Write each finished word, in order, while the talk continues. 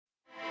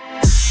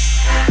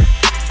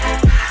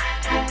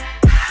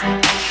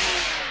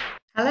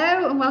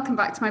welcome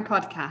back to my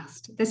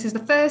podcast. This is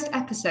the first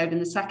episode in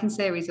the second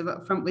series of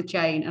Upfront with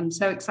Jane. I'm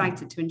so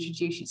excited to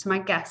introduce you to my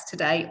guest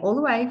today, all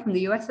the way from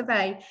the US of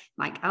A,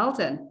 Mike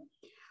Alden.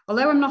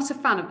 Although I'm not a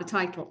fan of the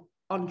title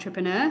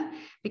entrepreneur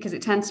because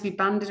it tends to be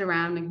bandied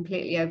around and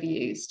completely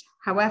overused.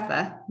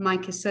 However,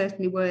 Mike is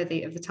certainly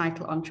worthy of the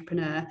title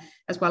entrepreneur,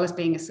 as well as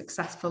being a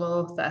successful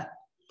author.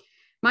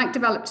 Mike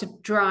developed a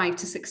drive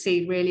to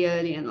succeed really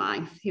early in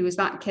life. He was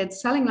that kid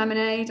selling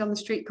lemonade on the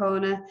street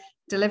corner,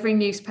 delivering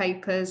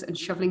newspapers and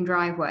shoveling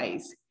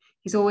driveways.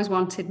 He's always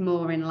wanted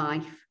more in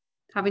life.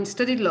 Having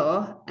studied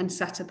law and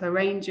set up a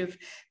range of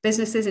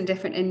businesses in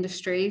different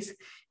industries,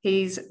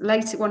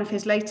 one of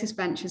his latest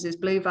ventures is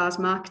Blue Vase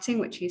Marketing,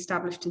 which he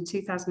established in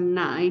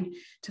 2009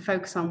 to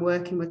focus on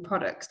working with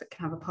products that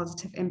can have a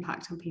positive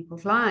impact on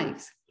people's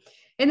lives.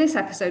 In this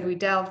episode, we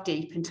delve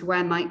deep into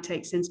where Mike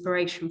takes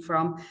inspiration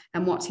from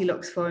and what he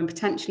looks for in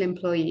potential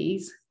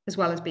employees, as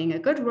well as being a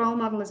good role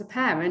model as a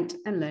parent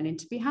and learning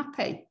to be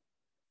happy.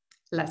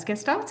 Let's get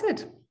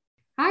started.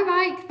 Hi,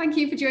 Mike. Thank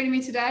you for joining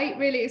me today.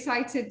 Really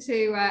excited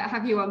to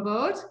have you on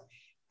board.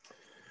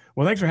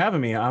 Well, thanks for having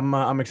me.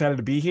 I'm excited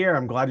to be here.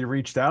 I'm glad you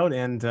reached out,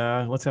 and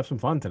let's have some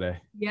fun today.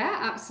 Yeah,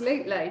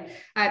 absolutely.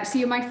 So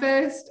you're my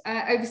first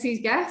overseas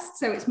guest.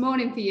 So it's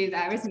morning for you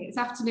there, isn't it? It's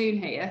afternoon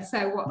here.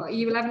 So what are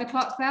you, 11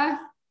 o'clock there?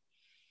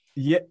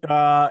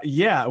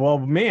 Yeah. Well,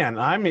 man,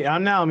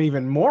 I'm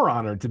even more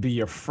honored to be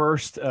your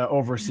first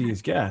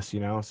overseas guest.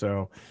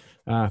 So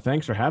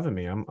thanks for having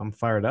me. I'm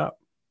fired up.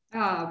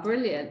 Oh,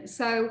 brilliant.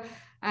 So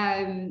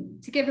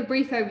to give a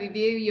brief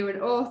overview, you're an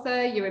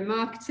author, you're in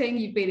marketing,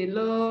 you've been in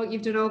law,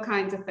 you've done all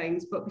kinds of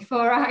things. But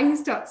before I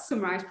start to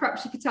summarize,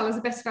 perhaps you could tell us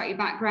a bit about your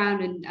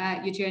background and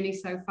your journey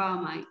so far,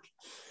 Mike.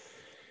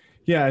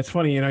 Yeah, it's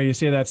funny, you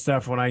say that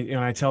stuff when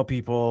I tell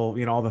people,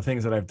 all the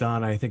things that I've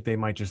done. I think they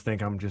might just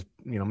think I'm just,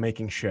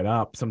 making shit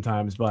up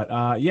sometimes.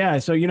 But yeah,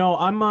 so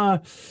I'm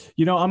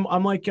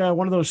like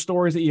one of those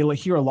stories that you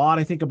hear a lot.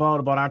 I think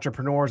about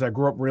entrepreneurs. I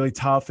grew up really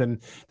tough, and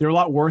there are a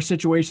lot worse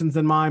situations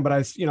than mine. But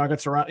I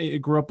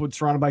grew up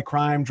surrounded by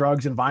crime,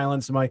 drugs, and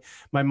violence. My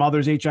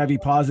mother's HIV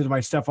positive. My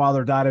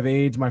stepfather died of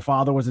AIDS. My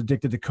father was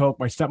addicted to coke.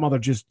 My stepmother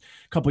just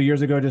a couple of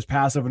years ago just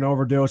passed of an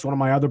overdose. One of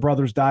my other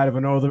brothers died of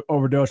an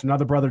overdose.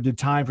 Another brother did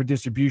time for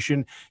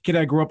distribution. Kid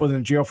I grew up with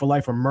in jail for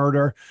life for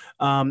murder.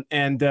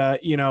 And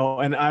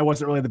I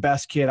wasn't really the best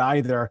kid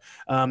either.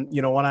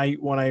 When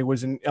I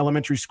was in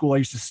elementary school, I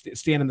used to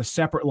stand in the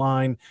separate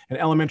line in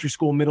elementary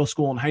school, middle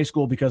school, and high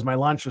school because my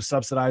lunch was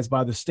subsidized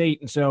by the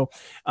state. And so,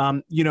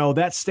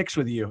 that sticks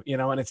with you,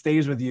 and it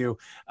stays with you.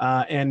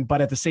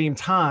 But at the same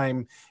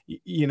time,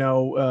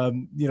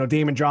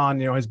 Damon John,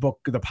 his book,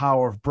 The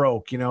Power of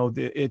Broke, and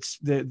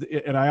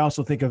I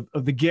also think of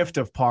the gift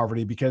of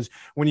poverty, because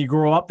when you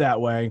grow up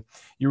that way,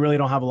 you really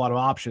don't have a lot of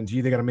options. You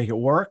either got to make it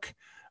work,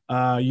 you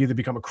either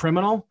become a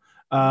criminal,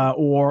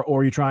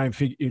 or you try and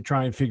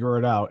figure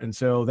it out. And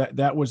so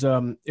that was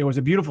it was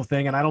a beautiful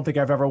thing. And I don't think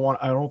I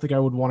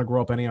would want to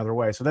grow up any other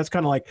way. So that's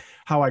kind of like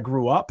how I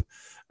grew up.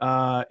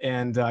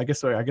 And I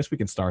guess we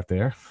can start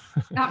there.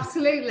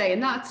 Absolutely.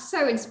 And that's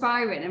so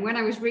inspiring. And when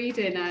I was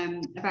reading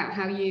about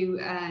how you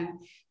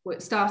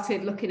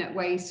started looking at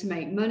ways to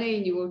make money,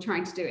 and you were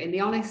trying to do it in the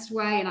honest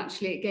way, and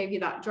actually it gave you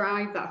that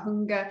drive, that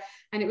hunger.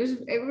 And it was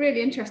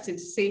really interesting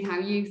to see how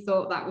you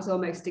thought that was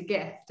almost a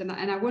gift. And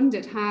I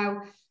wondered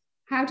how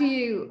do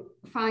you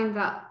find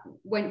that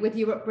with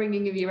your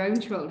upbringing of your own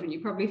children? You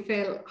probably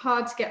feel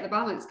hard to get the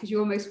balance because you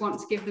almost want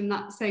to give them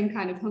that same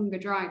kind of hunger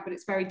drive, but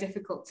it's very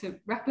difficult to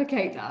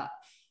replicate that.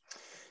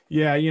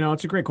 Yeah,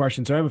 it's a great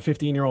question. So I have a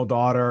 15-year-old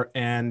daughter,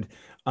 and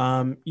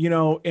I've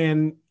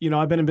been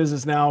in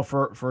business now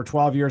for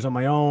 12 years on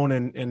my own,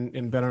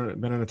 and been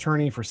an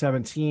attorney for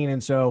 17.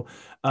 And so,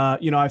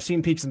 I've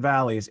seen peaks and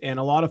valleys, and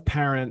a lot of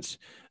parents,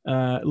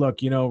 look,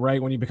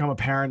 right, when you become a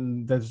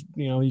parent, there's,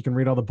 you can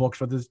read all the books,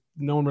 but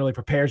no one really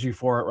prepares you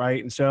for it,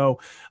 right? And so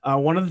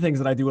one of the things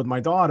that I do with my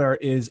daughter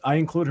is I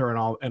include her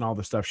in all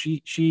the stuff.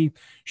 She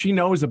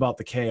knows about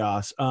the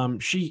chaos.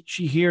 She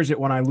hears it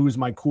when I lose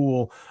my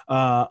cool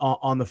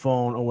on the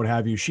phone or what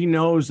have you. She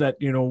knows that,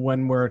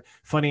 when we're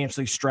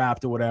financially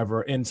strapped or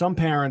whatever. And some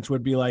parents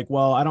would be like,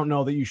 well, I don't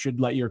know that you should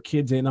let your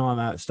kids in on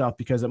that stuff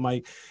because it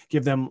might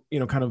give them,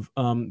 kind of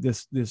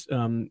this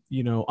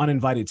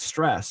uninvited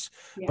stress.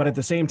 Yeah. But at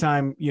the same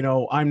time,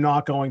 I'm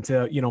not going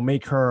to,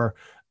 make her,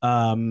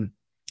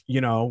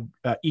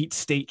 eat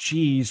state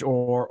cheese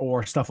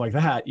or stuff like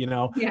that,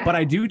 Yeah. But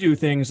I do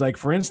things like,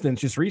 for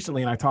instance, just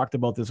recently, and I talked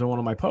about this in one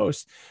of my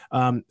posts,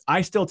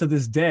 I still to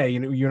this day,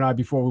 you and I,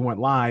 before we went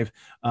live,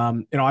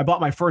 I bought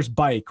my first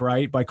bike,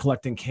 right, by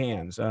collecting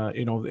cans,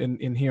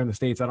 in here in the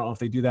States. I don't know if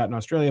they do that in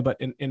Australia,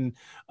 but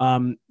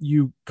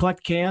you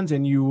collect cans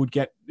and you would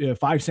get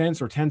 5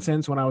 cents or 10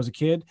 cents when I was a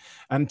kid.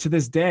 And to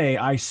this day,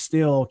 I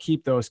still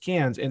keep those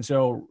cans. And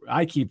so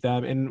I keep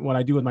them. And what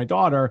I do with my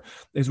daughter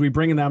is we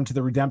bring them to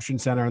the redemption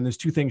center. And there's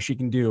two things she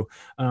can do.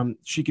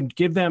 She can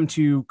give them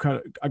to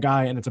a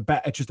guy, and it's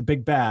just a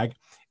big bag,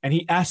 and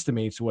he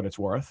estimates what it's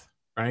worth.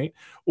 right?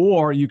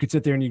 Or you could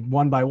sit there and you,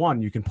 one by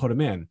one, you can put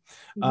them in.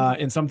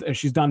 And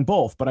she's done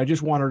both, but I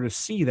just want her to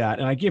see that.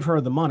 And I give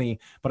her the money,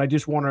 but I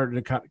just want her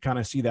to kind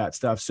of see that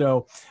stuff.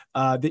 So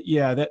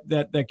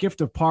that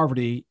gift of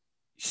poverty,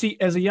 see,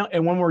 as a young,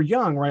 and when we're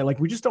young, right? Like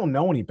we just don't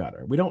know any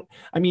better.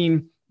 I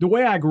mean, the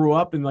way I grew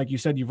up, and like you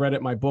said, you've read it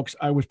in my books,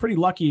 I was pretty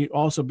lucky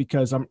also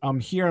because I'm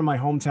here in my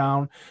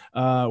hometown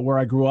where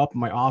I grew up.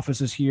 My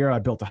office is here. I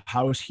built a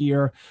house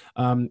here.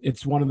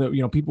 It's one of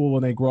the, people,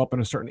 when they grow up in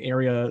a certain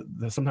area,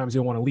 sometimes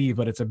they want to leave,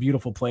 but it's a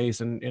beautiful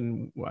place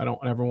and I don't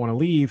ever want to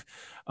leave.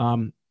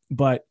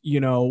 But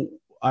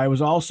I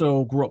was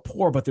also grew up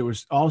poor, but there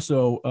was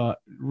also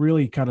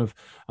really kind of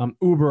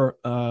uber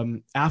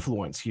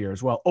affluence here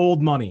as well.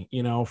 Old money,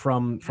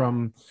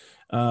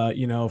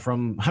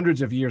 from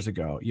hundreds of years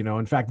ago.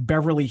 In fact,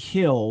 Beverly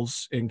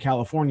Hills in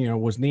California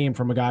was named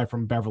from a guy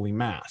from Beverly,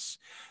 Mass.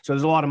 So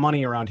there's a lot of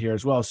money around here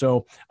as well.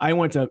 So I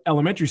went to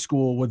elementary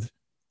school with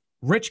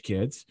rich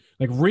kids,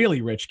 like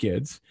really rich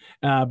kids.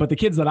 But the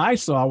kids that I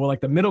saw were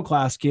like the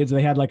middle-class kids.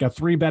 They had like a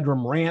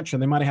 3-bedroom ranch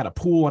and they might've had a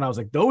pool. And I was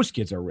like, those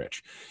kids are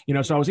rich,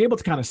 so I was able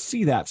to kind of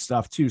see that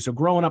stuff too. So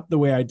growing up the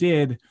way I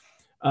did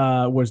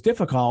was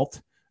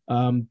difficult.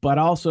 But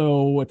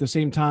also at the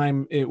same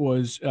time, it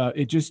was,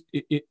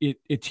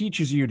 it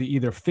teaches you to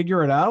either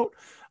figure it out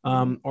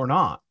or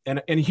not.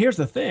 And here's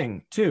the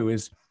thing too,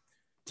 is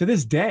to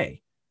this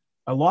day,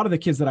 a lot of the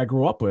kids that I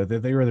grew up with,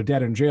 they were either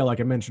dead in jail, like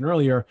I mentioned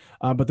earlier,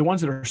 but the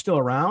ones that are still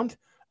around,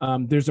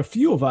 there's a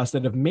few of us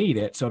that have made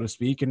it, so to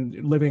speak, and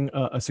living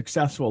a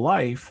successful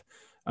life,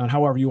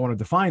 however you want to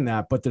define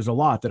that. But there's a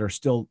lot that are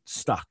still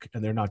stuck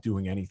and they're not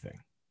doing anything.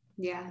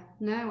 Yeah,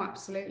 no,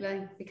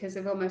 absolutely. Because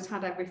they've almost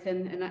had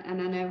everything. And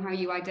I know how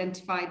you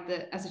identified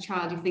that as a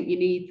child, you think you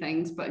need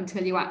things, but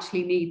until you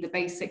actually need the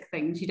basic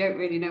things, you don't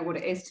really know what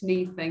it is to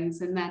need things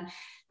and then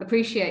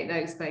appreciate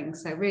those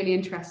things. So really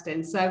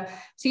interesting. So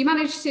you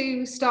managed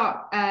to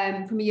start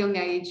from a young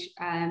age,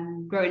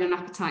 growing an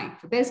appetite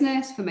for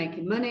business, for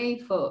making money,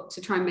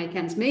 to try and make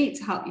ends meet,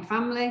 to help your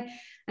family.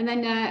 And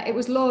then it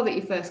was law that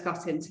you first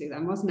got into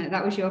then, wasn't it?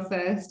 That was your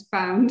first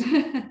bound.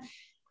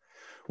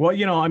 Well,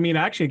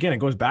 actually, again, it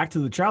goes back to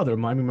the childhood.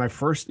 My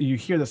first, you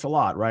hear this a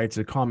lot, right? It's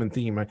a common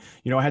theme. I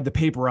had the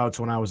paper routes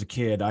when I was a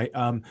kid.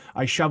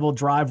 I shoveled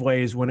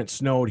driveways when it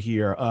snowed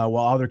here,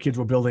 while other kids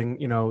were building,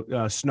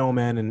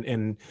 snowmen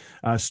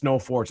and snow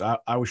forts.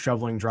 I was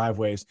shoveling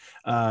driveways.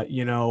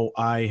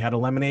 I had a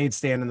lemonade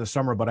stand in the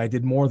summer, but I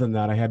did more than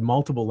that. I had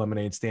multiple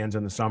lemonade stands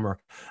in the summer.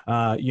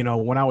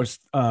 When I was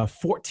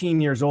 14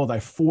 years old, I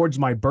forged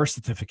my birth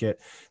certificate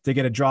to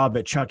get a job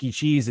at Chuck E.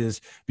 Cheese's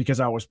because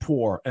I was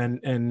poor.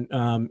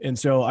 And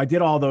so I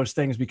did all those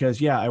things because,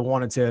 I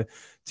wanted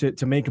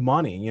to make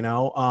money,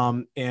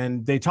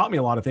 and they taught me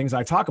a lot of things.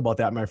 I talk about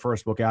that in my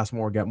first book, Ask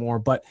More, Get More.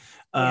 But,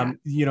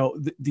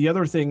 the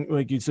other thing,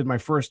 like you said, my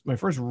first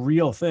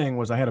real thing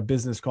was I had a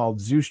business called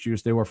Zeus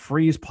Juice. They were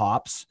freeze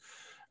pops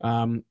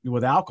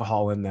with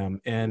alcohol in them.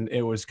 And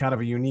it was kind of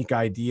a unique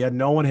idea.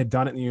 No one had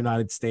done it in the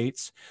United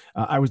States.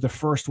 I was the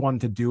first one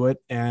to do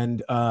it.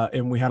 And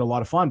we had a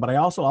lot of fun, but I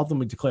also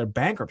ultimately declared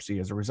bankruptcy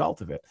as a result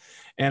of it.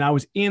 And I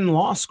was in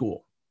law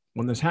school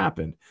when this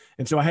happened.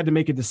 And so I had to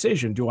make a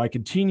decision. Do I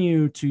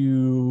continue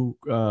to,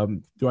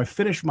 do I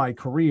finish my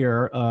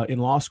career in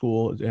law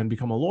school and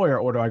become a lawyer,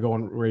 or do I go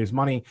and raise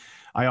money?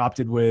 I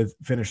opted with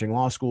finishing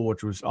law school,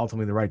 which was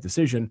ultimately the right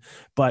decision.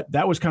 But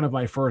that was kind of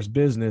my first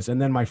business.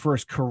 And then my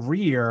first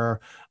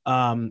career,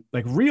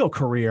 like real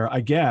career,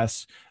 I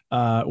guess,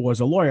 was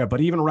a lawyer.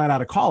 But even right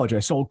out of college, I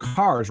sold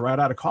cars right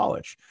out of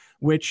college,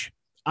 which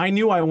I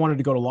knew I wanted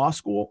to go to law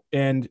school.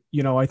 And,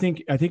 I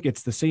think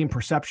it's the same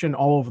perception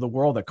all over the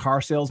world that car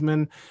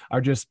salesmen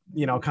are just,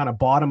 kind of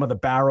bottom of the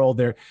barrel.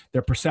 Their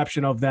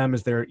perception of them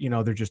is they're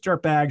just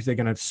dirtbags. They're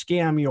going to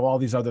scam you, all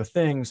these other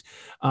things.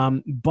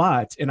 And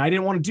I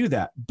didn't want to do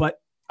that, but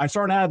I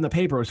saw an ad in the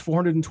paper. It was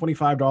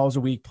 $425 a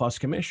week plus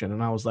commission.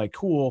 And I was like,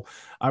 cool.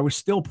 I was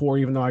still poor,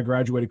 even though I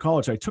graduated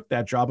college. So I took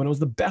that job and it was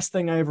the best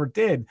thing I ever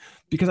did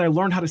because I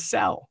learned how to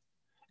sell.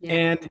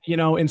 Yeah. And,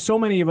 and so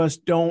many of us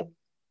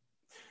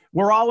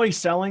we're always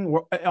selling.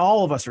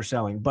 All of us are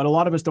selling, but a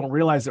lot of us don't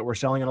realize that we're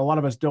selling. And a lot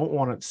of us don't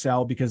want to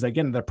sell because,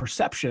 again, the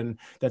perception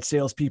that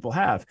salespeople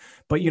have.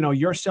 But,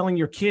 you're selling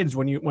your kids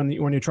when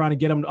you're trying to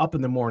get them up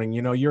in the morning.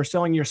 You're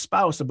selling your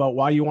spouse about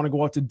why you want to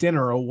go out to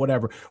dinner or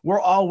whatever.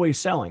 We're always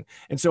selling.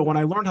 And so when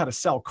I learned how to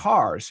sell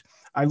cars,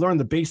 I learned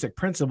the basic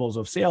principles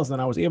of sales.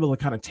 And I was able to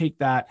kind of take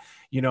that,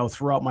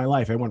 throughout my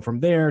life. I went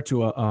from there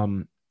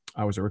to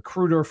I was a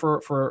recruiter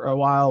for a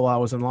while I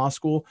was in law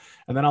school.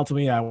 And then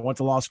ultimately I went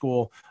to law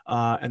school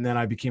and then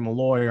I became a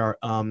lawyer.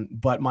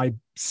 But my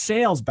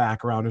sales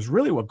background is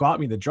really what got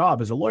me the job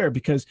as a lawyer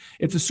because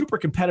it's a super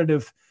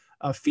competitive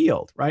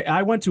field, right?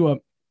 I went to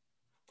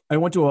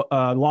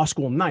a law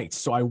school nights.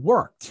 So I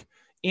worked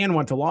and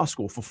went to law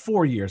school for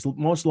 4 years.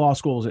 Most law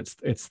schools,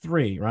 it's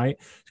 3, right?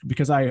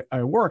 Because I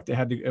worked,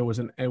 it was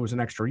an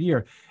extra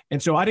year.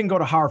 And so I didn't go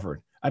to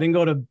Harvard. I didn't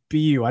go to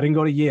BU. I didn't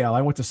go to Yale.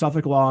 I went to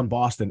Suffolk Law in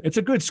Boston. It's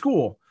a good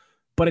school,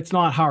 but it's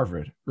not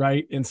Harvard,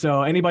 right? And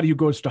so anybody who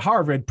goes to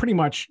Harvard pretty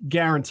much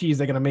guarantees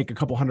they're going to make a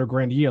couple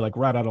 $100,000 a year, like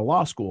right out of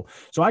law school.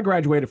 So I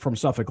graduated from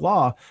Suffolk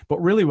Law, but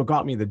really what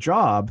got me the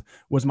job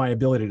was my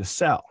ability to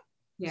sell.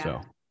 Yeah.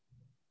 So.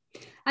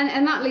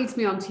 And that leads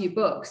me on to your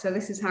book. So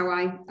this is how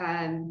I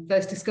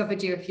first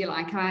discovered you, if you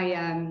like.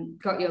 I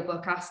got your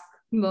book, Ask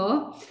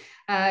More.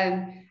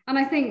 And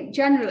I think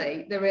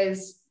generally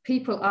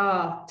people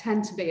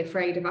tend to be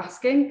afraid of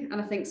asking.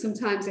 And I think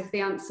sometimes if the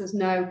answer's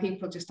no,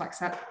 people just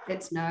accept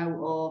it's no,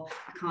 or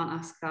I can't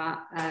ask that.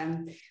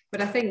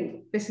 But I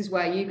think this is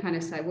where you kind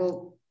of say,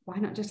 well, why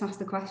not just ask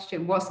the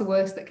question? What's the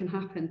worst that can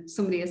happen?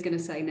 Somebody is going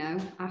to say no,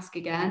 ask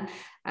again.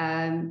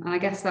 And I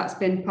guess that's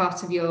been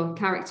part of your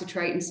character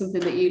trait and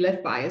something that you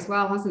live by as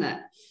well, hasn't it?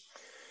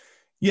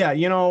 Yeah,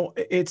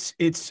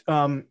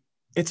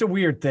 it's a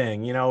weird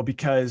thing,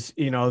 because,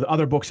 the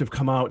other books have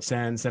come out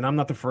since, and I'm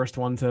not the first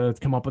one to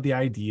come up with the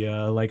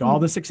idea. Like all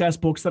the success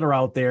books that are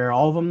out there,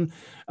 all of them,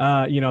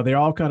 they're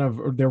all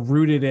they're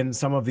rooted in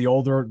some of the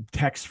older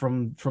texts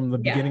from the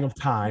beginning of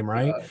time.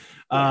 Right.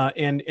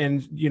 And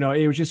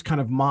it was just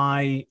kind of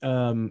my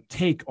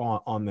take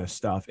on this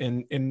stuff.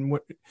 And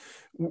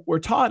we're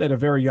taught at a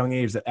very young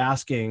age that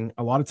asking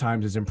a lot of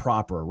times is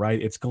improper, right?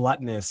 It's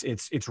gluttonous.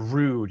 It's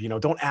rude.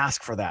 Don't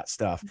ask for that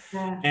stuff.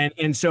 Yeah.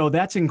 And so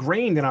that's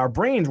ingrained in our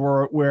brains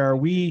where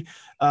we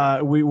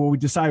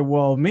decide,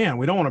 well, man,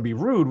 we don't want to be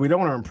rude. We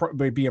don't want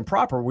to be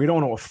improper. We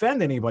don't want to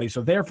offend anybody.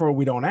 So therefore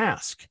we don't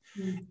ask.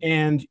 Mm-hmm.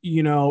 And,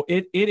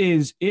 it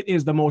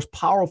is the most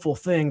powerful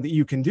thing that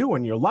you can do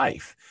in your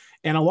life.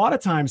 And a lot of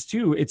times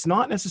too, it's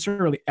not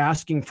necessarily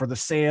asking for the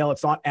sale.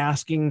 It's not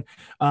asking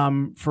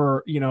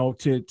for,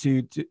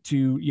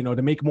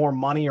 to make more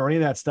money or any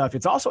of that stuff.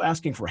 It's also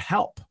asking for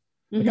help.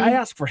 Mm-hmm. Like I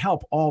ask for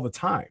help all the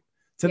time.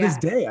 To this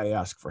day, I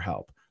ask for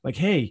help. Like,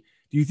 hey,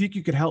 do you think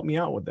you could help me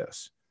out with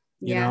this?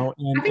 I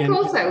think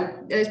also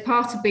as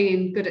part of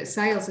being good at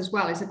sales as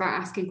well, is about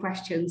asking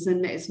questions.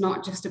 And it's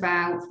not just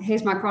about,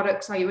 here's my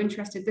products. Are you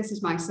interested? This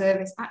is my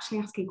service. Actually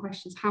asking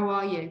questions. How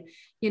are you?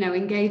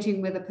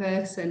 Engaging with a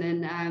person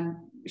and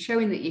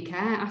showing that you care,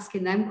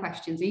 asking them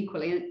questions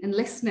equally, and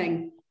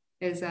listening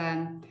is,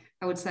 I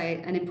would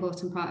say, an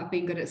important part of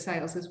being good at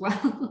sales as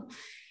well.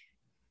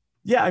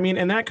 Yeah. I mean,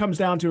 and that comes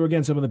down to,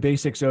 again, some of the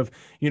basics of,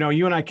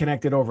 you and I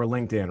connected over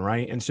LinkedIn,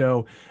 right? And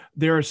so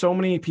there are so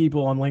many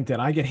people on LinkedIn,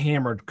 I get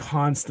hammered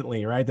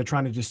constantly, right? They're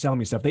trying to just sell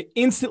me stuff. They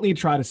instantly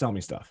try to sell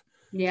me stuff.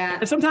 Yeah.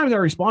 And sometimes I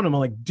respond to them,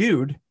 I'm like,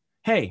 dude,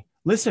 hey,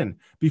 listen,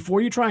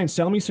 before you try and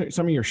sell me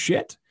some of your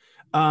shit,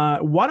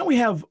 why don't we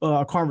have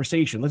a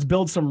conversation? Let's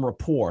build some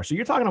rapport. So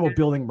you're talking about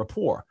building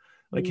rapport.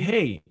 Like,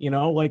 hey,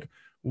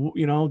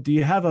 do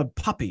you have a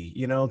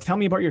puppy? Tell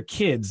me about your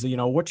kids.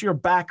 What's your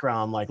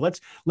background like?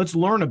 Let's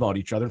learn about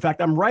each other. In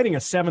fact, I'm writing a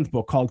 7th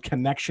book called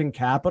Connection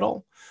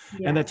Capital.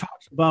 Yeah. And that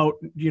talks about,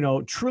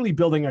 truly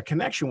building a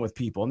connection with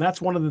people. And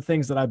that's one of the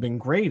things that I've been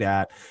great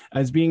at,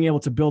 is being able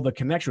to build a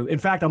connection. In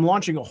fact, I'm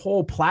launching a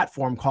whole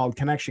platform called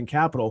Connection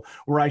Capital,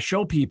 where I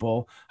show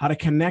people how to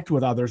connect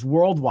with others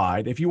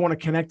worldwide. If you want to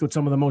connect with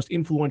some of the most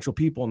influential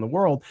people in the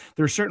world,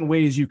 there are certain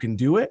ways you can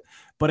do it,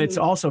 but it's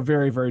also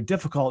very, very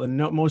difficult. And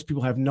most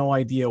people have no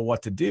idea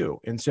what to do.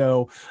 And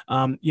so,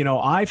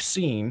 I've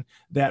seen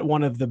that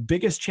one of the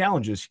biggest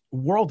challenges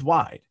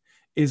worldwide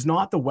is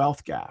not the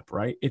wealth gap,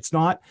 right? It's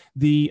not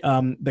the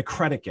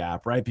credit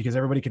gap, right? Because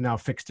everybody can now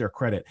fix their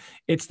credit.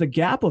 It's the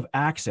gap of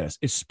access,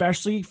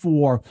 especially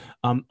for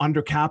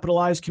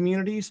undercapitalized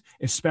communities,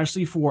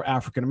 especially for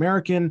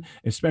African-American,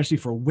 especially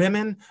for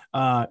women,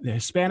 the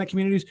Hispanic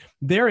communities.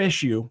 Their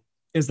issue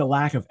is the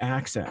lack of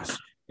access.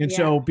 And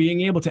so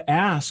being able to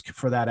ask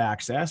for that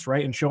access,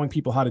 right, and showing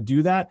people how to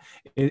do that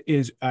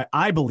is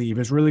I believe,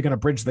 is really going to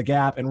bridge the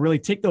gap and really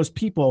take those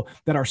people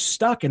that are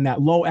stuck in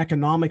that low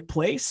economic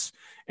place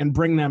and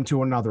bring them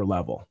to another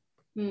level.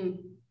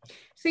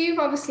 So you've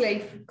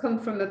obviously come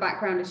from a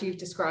background, as you've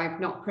described,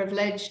 not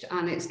privileged,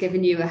 and it's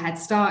given you a head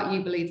start.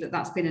 You believe that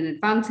that's been an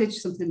advantage,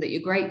 something that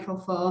you're grateful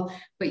for,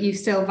 but you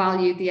still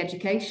valued the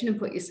education and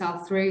put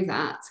yourself through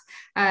that.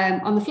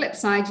 On the flip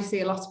side, you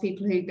see a lot of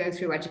people who go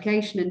through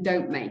education and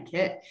don't make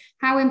it.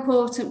 How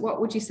important, what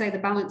would you say the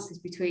balance is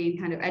between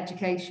kind of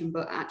education,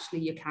 but actually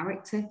your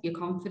character, your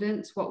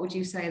confidence? What would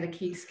you say are the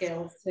key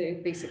skills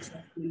to be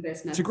successful in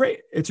business?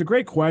 It's a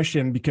great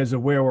question because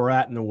of where we're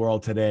at in the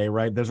world today,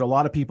 right? There's a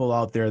lot of people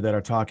out there that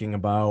are talking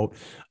about,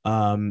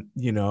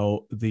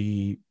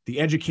 the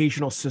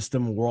educational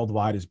system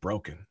worldwide is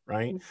broken,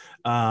 right?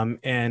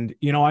 And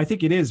I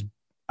think it is.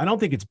 I don't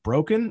think it's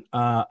broken.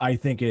 I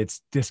think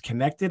it's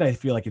disconnected. I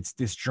feel like it's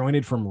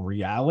disjointed from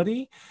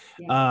reality.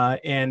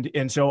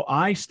 And so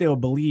I still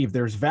believe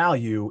there's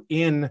value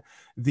in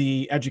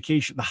the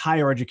education, the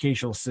higher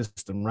educational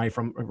system, right?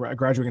 From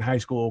graduating high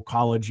school,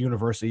 college,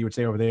 university, you would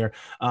say over there,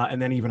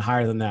 and then even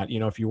higher than that, you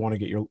know, if you want to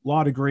get your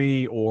law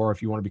degree or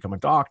if you want to become a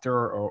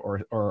doctor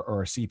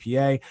or a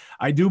CPA,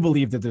 I do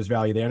believe that there's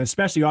value there, and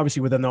especially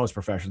obviously within those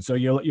professions. So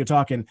you're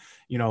talking,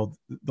 you know,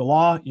 the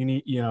law, you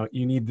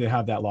need to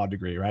have that law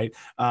degree, right?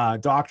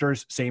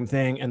 Doctors, same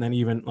thing, and then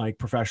even like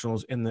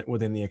professionals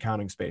within the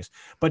accounting space.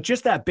 But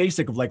just that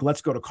basic of like,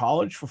 let's go to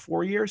college for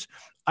 4 years.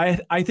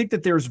 I think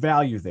that there's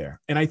value there.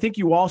 And I think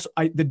you also,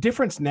 the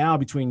difference now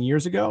between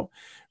years ago,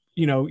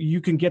 you know, you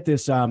can get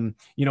this,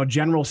 you know,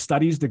 general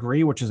studies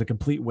degree, which is a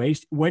complete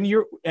waste. When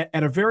you're at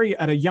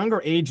a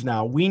younger age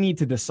now, we need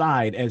to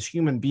decide as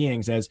human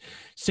beings, as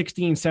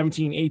 16,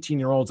 17,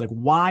 18-year-olds, like,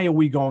 why are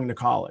we going to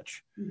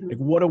college? Like,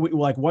 what are we,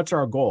 like, what's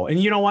our goal? And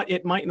you know what,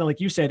 it might, like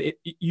you said,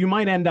 you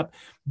might end up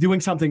doing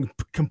something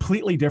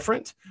completely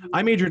different.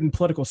 I majored in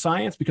political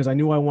science because I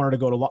knew I wanted to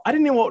go to law. I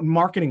didn't know what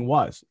marketing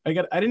was. I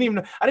didn't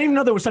even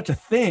know there was such a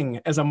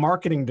thing as a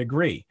marketing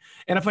degree.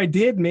 And if I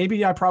did,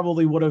 maybe I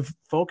probably would have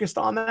focused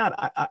on that.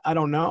 I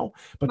don't know,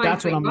 but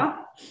that's what I'm.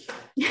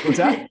 What's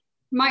that?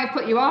 Might have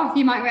put you off.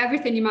 You might,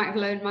 everything you might have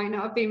learned might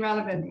not have been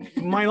relevant.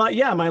 My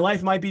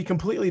life might be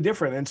completely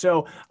different. And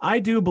so I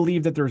do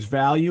believe that there's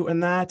value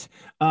in that.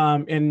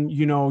 And,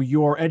 you know,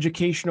 your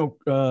educational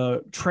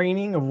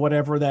training of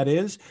whatever that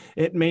is,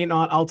 it may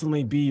not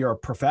ultimately be your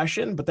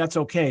profession, but that's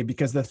okay,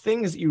 because the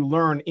things that you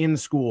learn in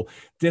school,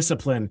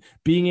 discipline,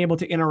 being able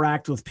to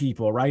interact with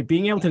people, right?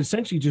 Being able to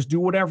essentially just do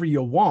whatever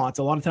you want.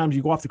 A lot of times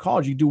you go off to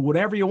college, you do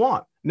whatever you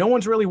want. No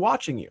one's really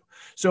watching you.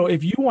 So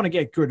if you want to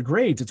get good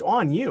grades, it's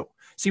on you.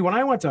 See, when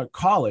I went to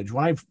college,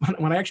 when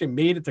I actually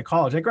made it to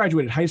college, I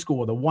graduated high school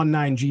with a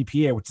 1.9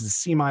 GPA, which is a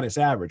C-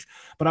 average.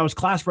 But I was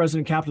class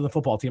president, captain of the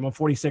football team. I'm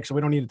 46, so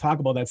we don't need to talk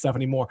about that stuff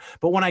anymore.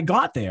 But when I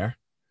got there,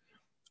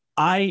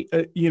 I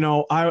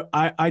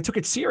took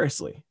it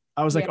seriously.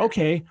 I was like,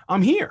 okay,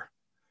 I'm here.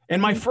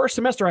 And my first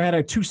semester, I had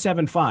a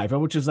 2.75,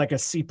 which is like a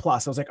C+. I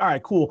was like, all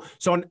right, cool.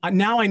 So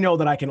now I know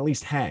that I can at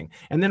least hang.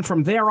 And then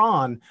from there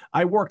on,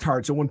 I worked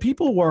hard. So when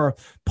people were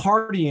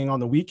partying on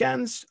the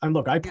weekends, and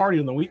look, I partied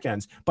on the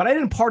weekends, but I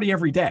didn't party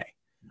every day.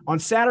 On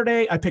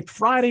Saturday, I picked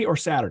Friday or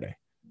Saturday.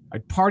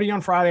 I'd party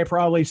on Friday,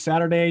 probably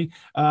Saturday.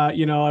 I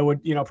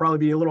would, probably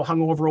be a little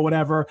hungover or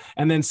whatever.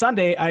 And then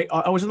Sunday,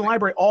 I was in the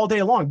library all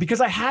day long because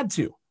I had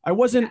to. I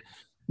wasn't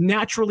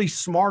naturally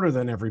smarter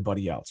than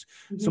everybody else.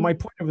 So my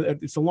point of it,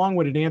 it's a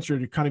long-winded answer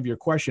to kind of your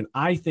question.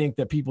 I think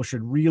that people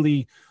should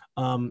really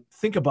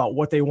think about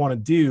what they want to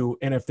do.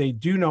 And if they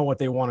do know what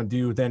they want to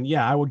do, then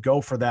I would go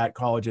for that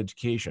college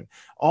education.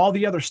 All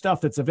the other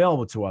stuff that's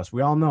available to us,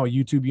 we all know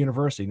YouTube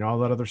University and all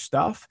that other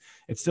stuff,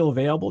 it's still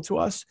available to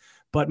us.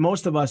 But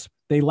most of us,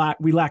 we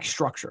lack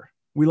structure.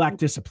 We lack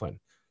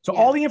discipline. So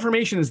all the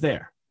information is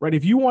there, right?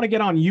 If you want to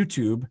get on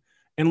YouTube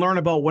and learn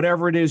about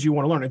whatever it is you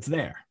want to learn, it's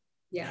there.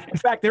 Yeah. In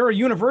fact, there are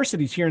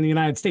universities here in the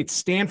United States,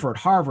 Stanford,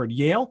 Harvard,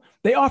 Yale.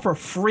 They offer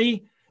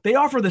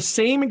the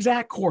same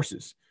exact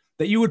courses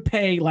that you would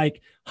pay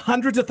like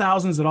hundreds of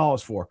thousands of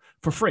dollars for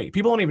free.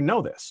 People don't even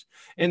know this.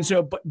 And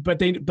so, but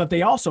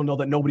they also know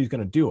that nobody's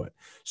going to do it.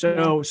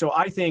 So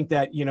I think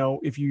that,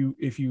 if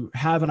you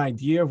have an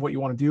idea of what you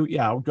want to do,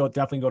 I would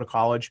definitely go to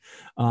college.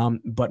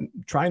 But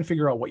try and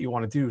figure out what you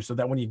want to do so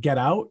that when you get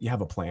out, you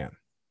have a plan.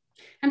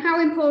 And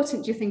how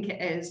important do you think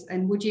it is?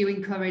 And would you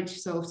encourage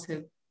sort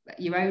of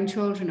your own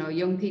children or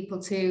young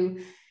people to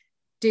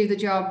do the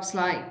jobs?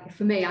 Like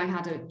for me, I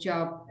had a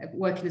job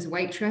working as a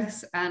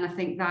waitress, and I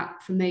think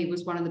that for me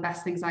was one of the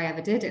best things I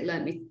ever did. It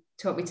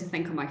taught me to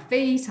think on my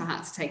feet. I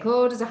had to take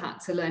orders. I had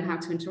to learn how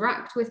to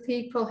interact with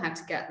people, how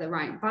to get the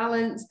right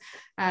balance.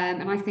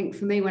 And I think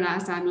for me,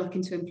 as I'm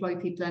looking to employ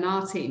people in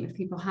our team, if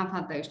people have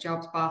had those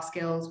jobs, bar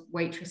skills,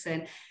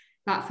 waitressing,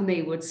 that for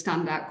me would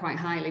stand out quite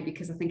highly,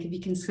 because I think if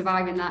you can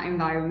survive in that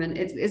environment,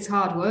 it's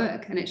hard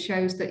work, and it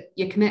shows that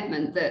your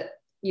commitment, that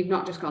you've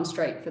not just gone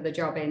straight for the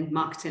job in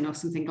marketing or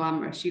something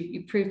glamorous.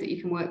 You've proved that you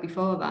can work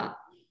before that.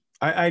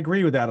 I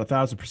agree with that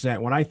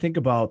 1,000%. When I think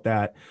about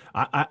that,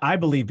 I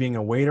believe being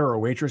a waiter or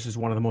waitress is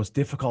one of the most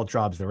difficult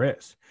jobs there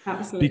is.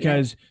 Absolutely.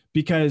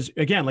 Because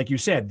again, like you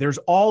said, there's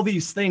all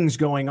these things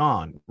going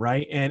on,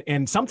 right?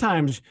 And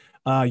sometimes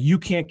you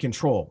can't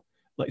control.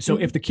 Like, so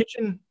if the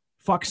kitchen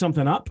fucks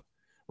something up,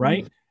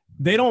 right?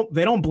 They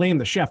don't blame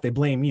the chef, they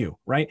blame you,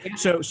 right?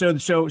 Yeah.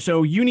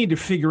 So you need to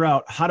figure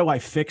out, how do I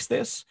fix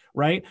this,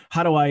 right?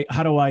 How do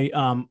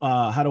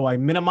I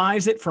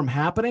minimize it from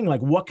happening?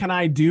 Like, what can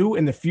I do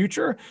in the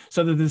future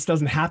so that this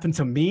doesn't happen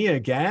to me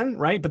again,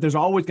 right? But there's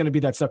always going to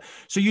be that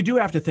stuff. So you do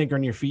have to think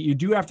on your feet. You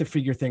do have to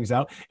figure things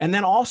out, and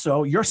then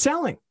also you're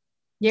selling.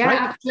 Yeah,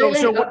 right?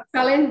 Absolutely. So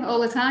selling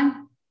all the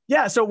time.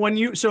 Yeah. So when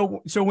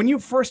you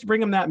first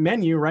bring them that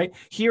menu, right,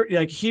 here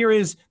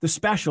is the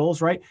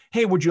specials, right?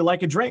 Hey, would you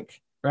like a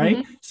drink?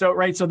 Right.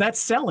 So that's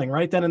selling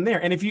right then and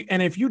there. And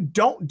if you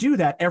don't do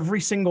that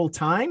every single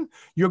time,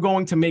 you're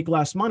going to make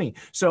less money.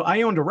 So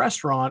I owned a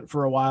restaurant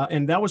for a while,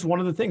 and that was one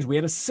of the things. We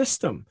had a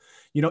system,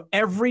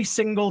 every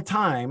single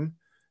time,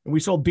 and we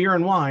sold beer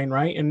and wine,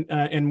 right?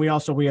 And we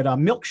had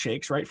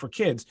milkshakes, right, for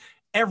kids.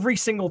 Every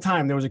single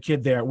time there was a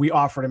kid there, we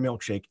offered a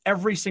milkshake.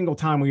 Every single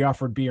time we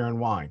offered beer and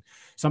wine.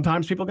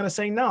 Sometimes people are going to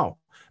say no,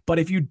 but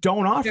if you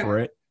don't offer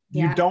it,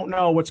 you don't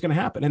know what's going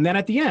to happen. And then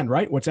at the end,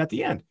 right? What's at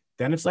the end?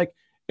 Then it's like,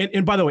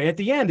 and by the way, at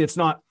the end, it's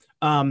not,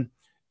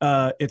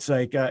 it's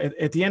like,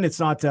 at the end, it's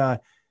not,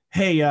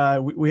 hey,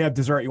 we have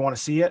dessert. You want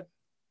to see it?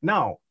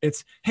 No,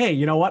 it's, hey,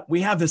 you know what?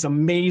 We have this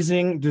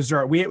amazing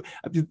dessert. We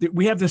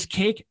have this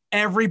cake.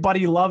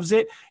 Everybody loves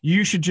it.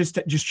 You should just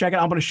check it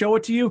out. I'm going to show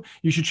it to you.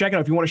 You should check it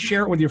out. If you want to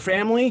share it with your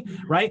family,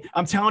 right?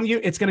 I'm telling you,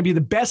 it's going to be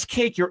the best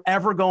cake you're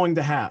ever going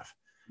to have.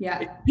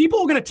 Yeah. People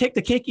are going to take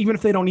the cake, even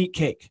if they don't eat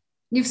cake.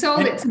 You've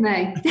sold it to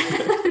me.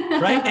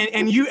 Right.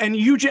 And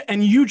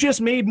you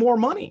just made more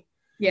money.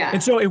 Yeah.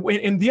 And so,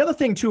 and the other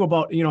thing too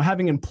about,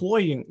 having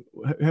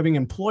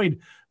employed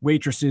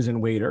waitresses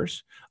and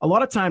waiters, a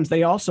lot of times they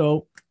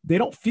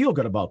don't feel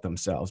good about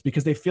themselves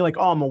because they feel like,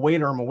 oh, I'm a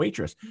waiter, I'm a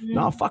waitress. Mm-hmm.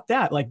 No, fuck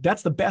that. Like,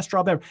 that's the best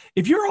job ever.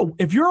 If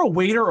you're a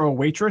waiter or a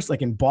waitress,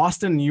 like in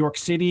Boston, New York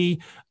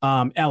City,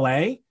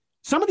 LA,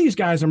 some of these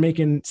guys are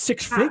making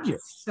six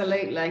figures.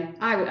 Absolutely.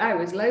 I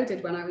was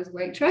loaded when I was a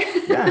waitress.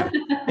 Yeah.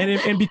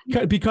 And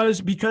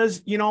because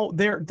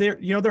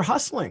they're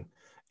hustling.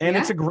 And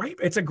it's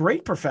a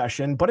great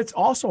profession, but it's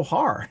also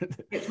hard.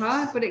 It's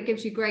hard, but it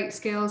gives you great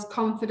skills,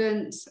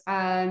 confidence,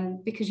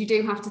 because you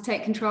do have to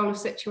take control of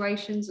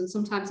situations, and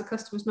sometimes the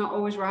customer's not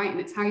always right, and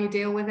it's how you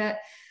deal with it.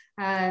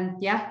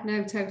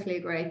 Totally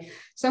agree.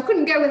 So I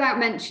couldn't go without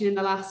mentioning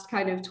the last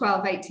kind of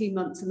 12, 18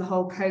 months and the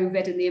whole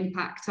COVID and the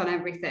impact on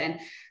everything.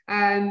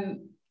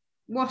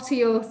 What are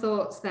your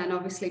thoughts then?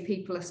 Obviously,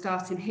 people are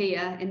starting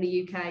here in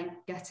the UK,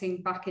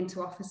 getting back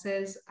into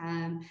offices.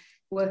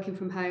 Working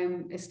from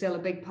home is still a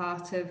big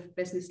part of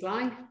business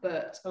life,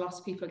 but a lot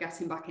of people are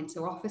getting back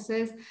into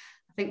offices.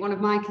 I think one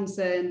of my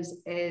concerns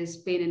is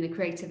being in the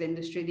creative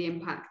industry, the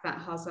impact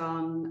that has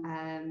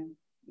on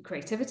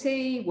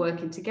creativity,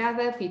 working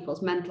together,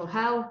 people's mental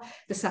health,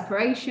 the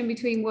separation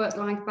between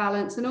work-life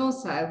balance, and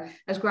also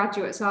as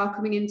graduates are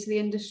coming into the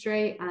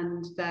industry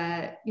and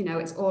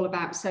it's all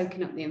about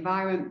soaking up the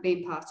environment,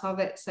 being part of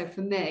it. So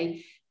for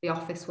me, the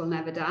office will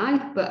never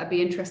die, but I'd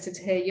be interested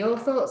to hear your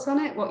thoughts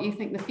on it, what you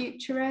think the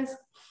future is.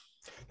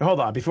 Now, hold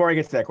on, before I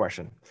get to that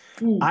question,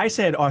 I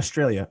said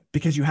Australia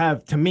because you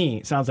have, to me,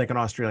 it sounds like an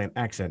Australian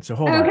accent. So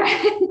hold on.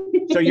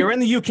 So you're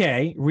in the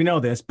UK, we know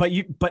this,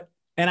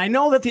 and I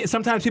know that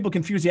sometimes people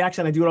confuse the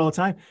accent. I do it all the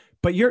time,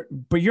 but you're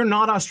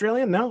not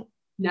Australian, no?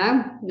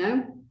 No.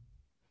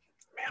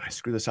 Man, I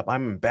screwed this up.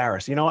 I'm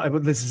embarrassed.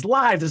 This is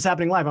live. This is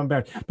happening live. I'm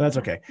embarrassed, but that's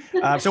okay.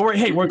 So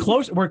we're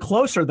close. We're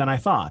closer than I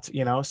thought.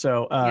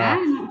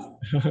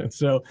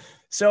 So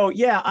so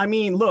yeah. I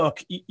mean,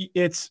 look,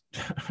 it's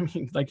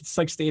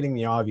like stating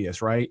the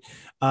obvious, right?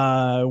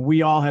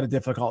 We all had a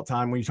difficult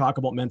time when you talk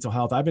about mental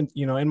health. I've been,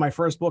 in my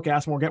first book,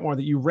 Ask More, Get More,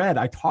 that you read,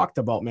 I talked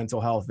about mental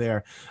health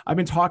there. I've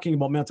been talking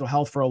about mental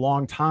health for a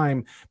long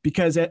time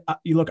because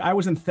I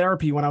was in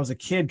therapy when I was a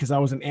kid because I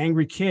was an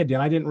angry kid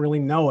and I didn't really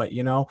know it.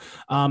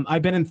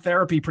 I've been in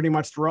therapy pretty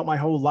much throughout my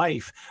whole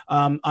life.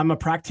 I'm a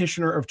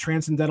practitioner of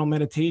transcendental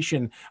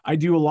meditation. I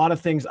do a lot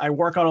of things. I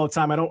work out all the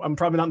time. I'm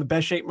probably not in the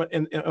best shape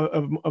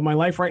of my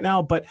life right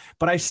now, but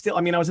I still,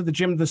 I was at the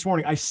gym this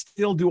morning. I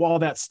still do all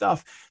that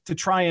stuff to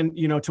try and,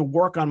 to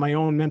work on my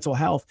own mental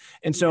health.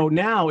 And so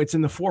now it's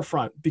in the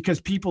forefront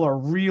because people are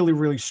really,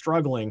 really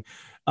struggling.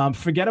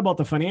 Forget about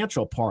the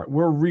financial part.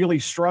 We're really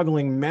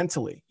struggling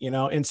mentally,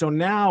 and so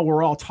now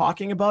we're all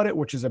talking about it,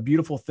 which is a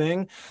beautiful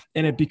thing.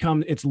 And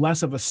it's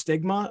less of a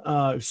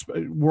stigma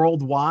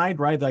worldwide,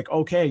 right? Like,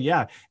 okay,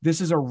 yeah, this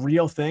is a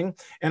real thing.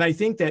 And I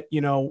think that,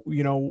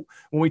 when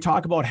we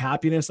talk about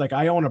happiness, like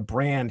I own a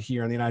brand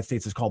here in the United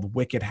States, it's called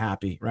Wicked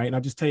Happy, right? And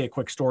I'll just tell you a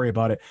quick story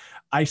about it.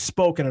 I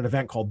spoke at an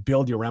event called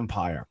Build Your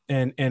Empire.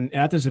 And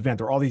at this event,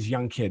 there are all these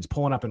young kids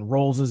pulling up in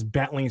Rolls's,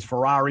 Bentleys,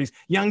 Ferraris,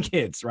 young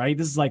kids, right?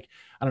 This is like,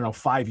 I don't know,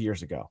 5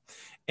 years ago.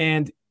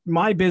 And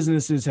my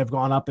businesses have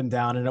gone up and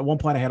down. And at one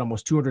point I had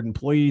almost 200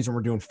 employees and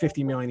we're doing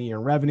 50 million a year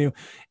in revenue.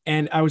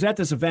 And I was at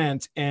this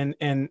event and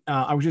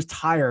I was just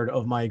tired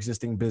of my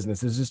existing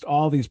business. There's just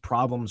all these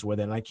problems with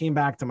it. And I came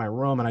back to my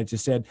room and I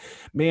just said,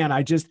 man,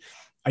 I just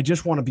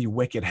want to be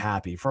wicked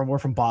happy. We're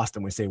from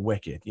Boston. We say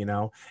wicked,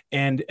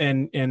 and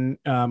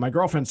my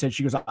girlfriend said,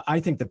 she goes,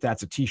 I think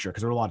that's a t-shirt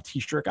because there were a lot of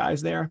t-shirt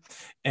guys there.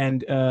 And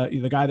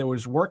the guy that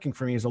was working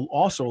for me is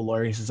also a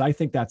lawyer. He says, I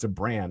think that's a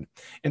brand.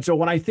 And so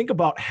when I think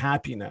about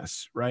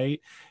happiness, right,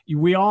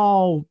 we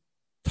all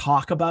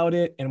talk about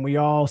it and we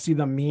all see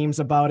the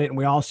memes about it and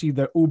we all see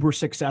the uber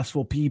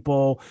successful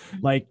people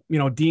like,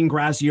 Dean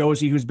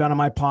Graziosi, who's been on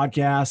my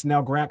podcast.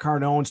 Now Grant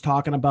Cardone's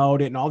talking about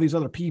it and all these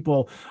other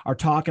people are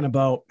talking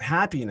about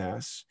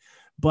happiness.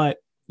 But,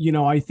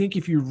 I think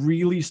if you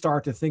really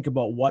start to think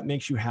about what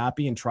makes you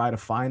happy and try to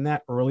find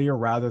that earlier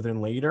rather than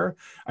later,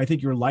 I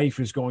think your life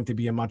is going to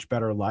be a much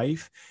better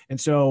life.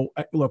 And so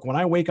look, when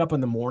I wake up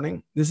in the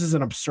morning, this is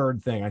an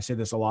absurd thing. I say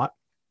this a lot.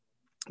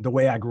 the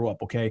way I grew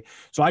up. Okay.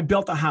 So I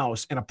built a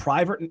house in a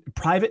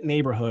private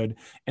neighborhood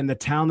in the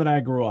town that I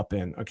grew up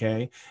in.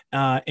 Okay.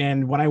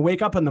 And when I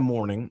wake up in the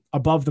morning,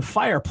 above the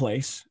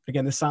fireplace,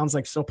 again, this sounds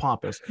like so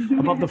pompous,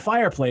 above the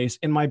fireplace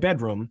in my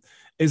bedroom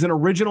is an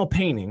original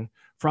painting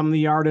from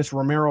the artist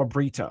Romero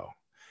Brito.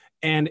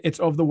 And it's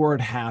of the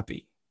word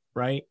happy.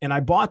 Right. And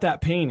I bought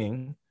that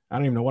painting. I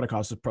don't even know what it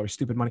costs. It's probably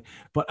stupid money,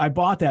 but I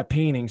bought that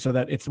painting so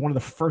that it's one of the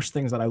first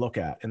things that I look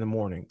at in the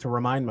morning to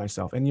remind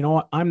myself. And you know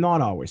what? I'm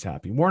not always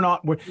happy.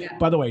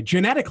 By the way,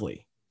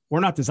 genetically, we're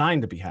not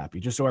designed to be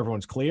happy. Just so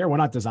everyone's clear, we're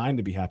not designed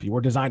to be happy.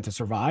 We're designed to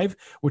survive,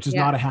 which is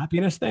not a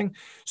happiness thing.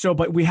 So,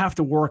 but we have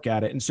to work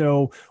at it. And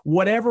so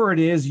whatever it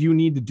is you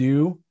need to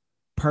do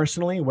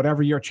personally,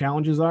 whatever your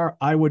challenges are,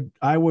 I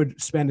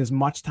would spend as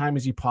much time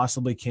as you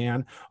possibly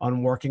can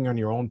on working on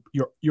your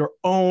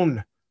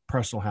own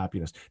personal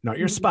happiness, not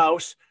your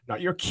spouse, not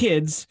your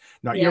kids,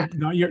 not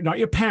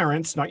your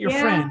parents, not your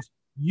friends,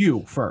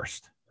 you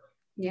first.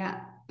 Yeah.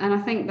 And I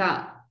think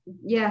that,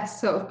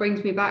 sort of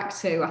brings me back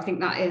to, I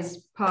think that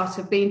is part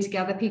of being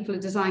together. People are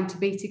designed to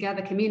be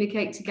together,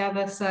 communicate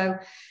together. So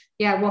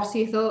what are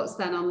your thoughts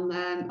then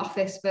on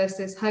office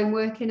versus home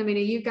working? I mean, are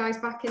you guys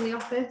back in the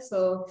office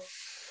or?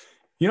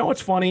 You know,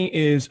 what's funny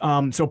is,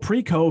 so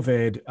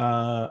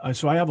pre-COVID,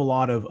 so I have a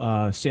lot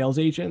of sales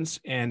agents.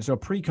 And so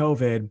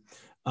pre-COVID,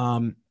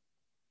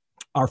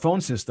 our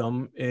phone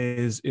system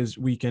is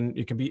it can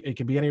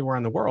be anywhere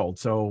in the world.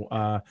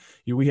 So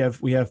we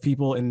have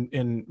people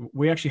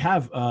we actually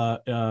have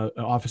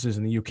offices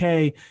in the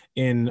UK,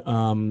 in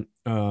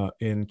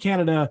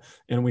Canada,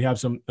 and we have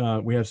some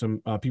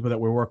people that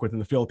we work with in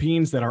the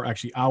Philippines that are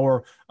actually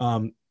our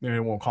I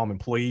won't call them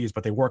employees,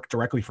 but they work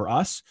directly for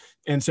us.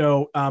 And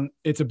so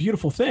it's a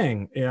beautiful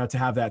thing, to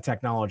have that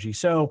technology.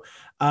 So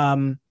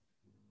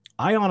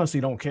I honestly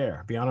don't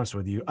care, be honest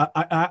with you.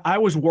 I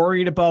was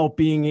worried about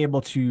being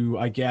able to,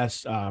 I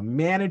guess,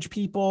 manage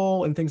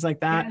people and things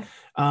like that.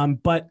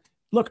 But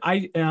look,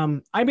 I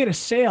made a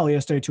sale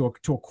yesterday to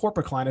a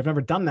corporate client. I've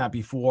never done that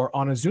before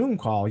on a Zoom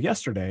call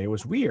yesterday. It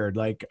was weird.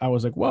 Like, I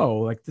was like, whoa,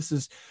 like this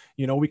is,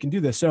 we can do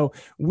this. So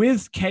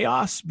with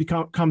chaos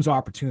comes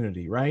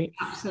opportunity, right?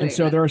 Absolutely. And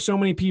so there are so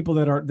many people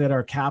that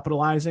are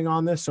capitalizing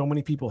on this. So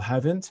many people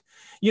haven't.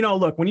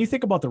 Look, when you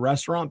think about the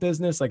restaurant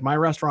business, like my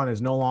restaurant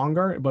is no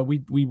longer, but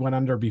we went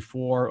under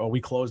before, or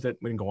we closed it.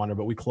 We didn't go under,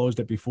 but we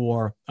closed it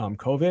before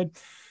COVID.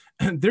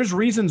 There's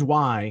reasons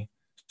why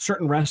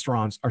certain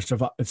restaurants are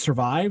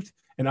survived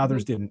and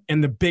others didn't.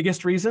 And the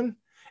biggest reason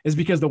is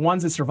because the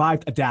ones that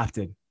survived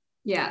adapted.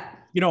 Yeah.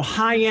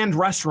 High-end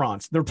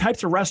restaurants, they're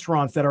types of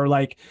restaurants that are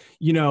like,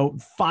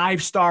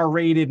 5-star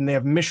rated and they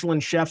have Michelin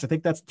chefs. I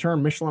think that's the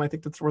term, Michelin. I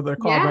think that's what they're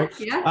called, right?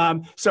 Yeah.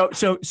 So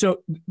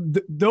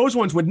those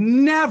ones would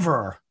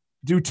never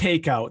do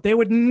takeout. They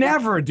would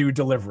never do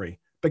delivery.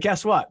 But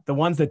guess what? The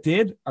ones that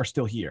did are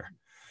still here.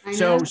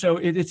 So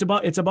it's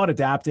about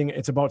adapting.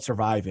 It's about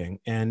surviving,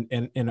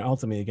 and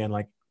ultimately, again,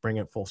 like bring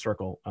it full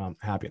circle,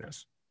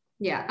 happiness.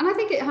 Yeah, and I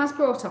think it has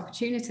brought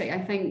opportunity.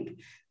 I think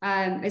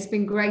it's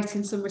been great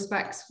in some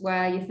respects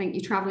where you think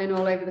you're traveling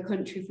all over the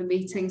country for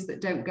meetings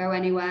that don't go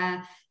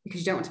anywhere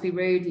because you don't want to be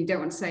rude. You don't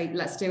want to say,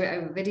 let's do it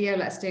over video,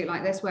 let's do it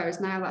like this. Whereas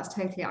now that's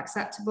totally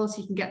acceptable.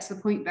 So you can get to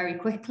the point very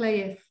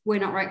quickly. If we're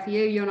not right for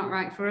you, you're not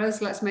right for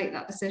us. Let's make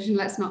that decision.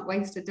 Let's not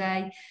waste a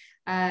day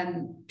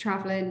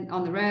traveling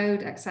on the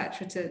road,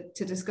 etc.,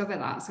 to discover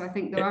that. So I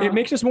think it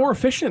makes us more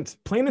efficient,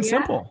 plain and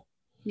simple.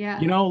 Yeah.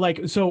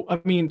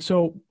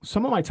 So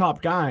some of my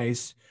top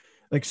guys,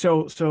 like,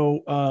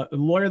 a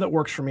lawyer that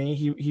works for me,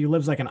 he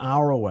lives like an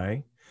hour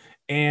away,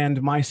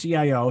 and my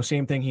CIO,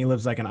 same thing. He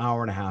lives like an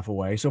hour and a half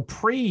away. So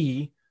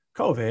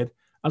pre-COVID,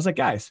 I was like,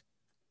 guys,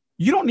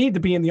 you don't need to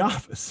be in the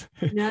office.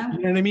 No. You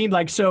know what I mean?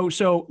 Like, so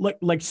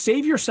like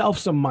save yourself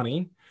some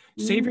money,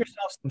 save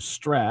yourself some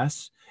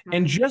stress.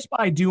 And just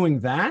by doing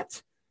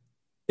that,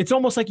 it's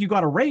almost like you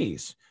got a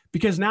raise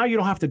because now you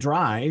don't have to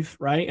drive,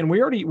 right? And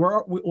we're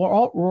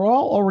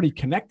all already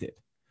connected.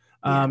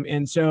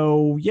 And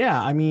so,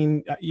 I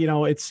mean,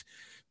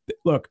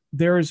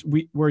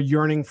 we're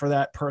yearning for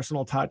that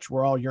personal touch.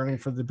 We're all yearning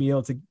for the be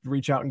able to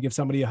reach out and give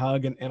somebody a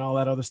hug and all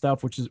that other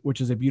stuff, which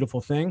is a beautiful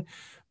thing.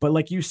 But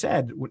like you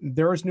said,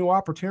 there is new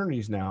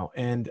opportunities now,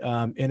 and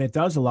it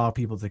does allow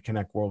people to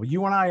connect world.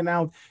 You and I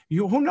now,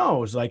 who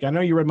knows? Like, I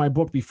know you read my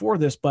book before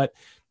this, but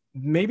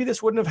maybe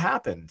this wouldn't have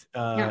happened.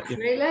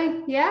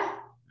 Absolutely. Yeah.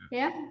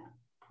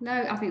 No,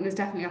 I think there's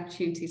definitely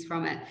opportunities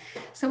from it.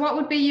 So what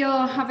would be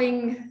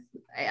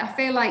I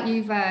feel like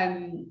you've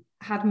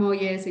had more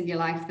years in your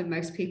life than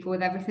most people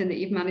with everything that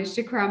you've managed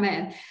to cram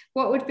in.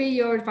 What would be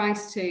your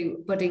advice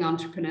to budding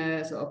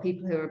entrepreneurs or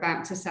people who are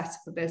about to set up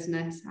a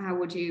business?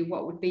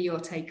 What would be your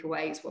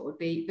takeaways? What would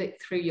be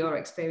through your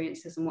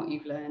experiences and what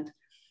you've learned?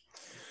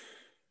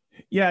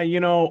 Yeah,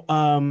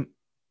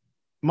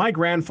 my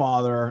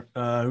grandfather,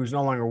 who's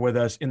no longer with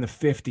us, in the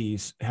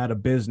 50s, had a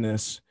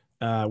business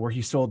where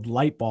he sold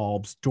light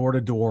bulbs door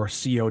to door,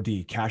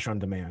 COD, cash on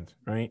demand,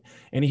 right?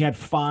 And he had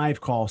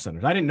 5 call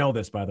centers. I didn't know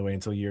this, by the way,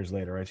 until years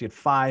later. Right? So he had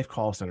 5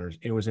 call centers.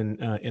 It was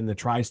in the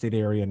tri-state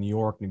area, New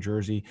York, New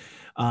Jersey,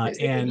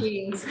 and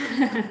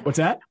what's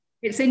that?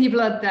 It's in your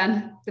blood,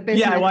 then, the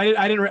business. Yeah, well,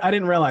 I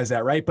didn't realize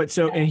that, right? But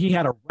so, and he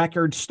had a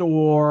record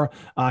store.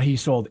 He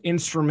sold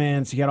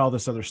instruments. He had all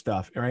this other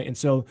stuff, right? And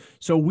so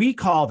we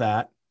call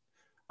that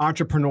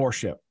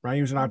entrepreneurship, right?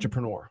 He was an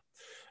entrepreneur.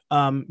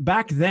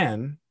 Back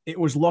then, it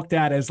was looked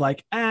at as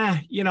like,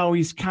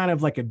 he's kind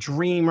of like a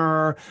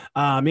dreamer.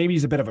 Maybe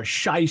he's a bit of a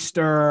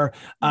shyster.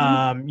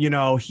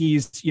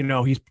 He's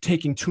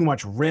taking too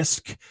much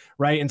risk,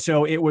 right? And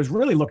so it was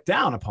really looked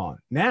down upon.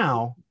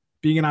 Now,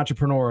 being an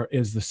entrepreneur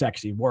is the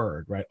sexy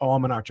word, right? Oh,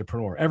 I'm an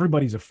entrepreneur.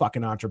 Everybody's a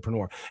fucking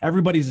entrepreneur.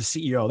 Everybody's a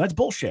CEO. That's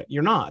bullshit.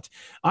 You're not.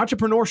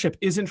 Entrepreneurship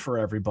isn't for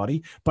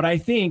everybody. But I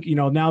think,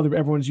 now that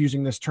everyone's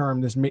using this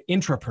term, this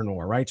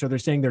intrapreneur, right? So they're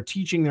saying they're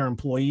teaching their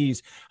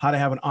employees how to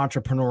have an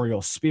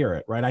entrepreneurial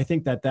spirit, right? I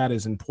think that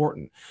is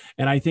important.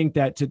 And I think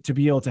that to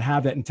be able to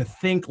have that and to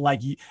think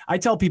like, I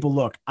tell people,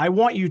 look, I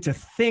want you to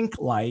think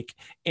like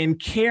and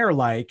care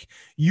like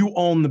you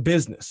own the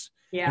business.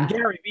 Yeah. And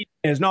Gary Vee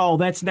says, no,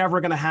 that's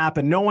never going to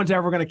happen. No one's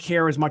ever going to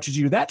care as much as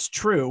you. That's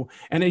true.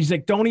 And he's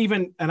like, don't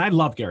even, and I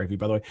love Gary Vee,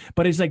 by the way,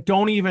 but he's like,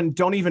 don't even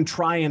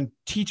try and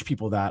teach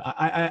people that.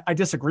 I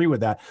disagree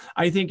with that.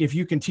 I think if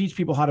you can teach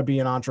people how to be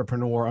an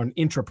entrepreneur, an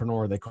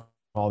intrapreneur, they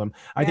call them,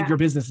 I think your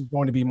business is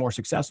going to be more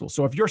successful.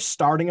 So if you're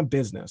starting a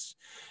business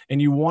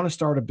and you want to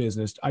start a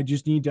business, I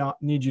just need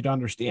you to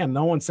understand,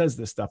 no one says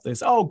this stuff. They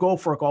say, oh, go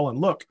for it, all in.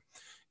 Look,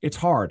 it's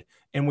hard.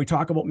 And we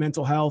talk about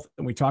mental health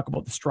and we talk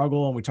about the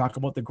struggle and we talk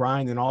about the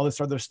grind and all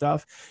this other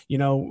stuff.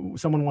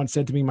 Someone once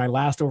said to me, my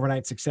last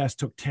overnight success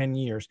took 10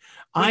 years.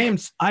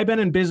 I've been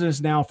in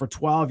business now for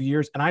 12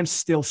 years and I'm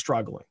still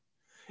struggling.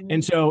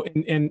 And so,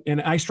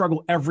 and I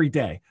struggle every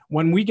day.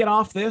 When we get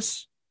off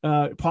this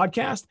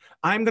podcast,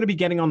 I'm going to be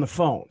getting on the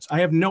phones.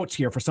 I have notes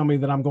here for somebody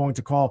that I'm going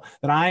to call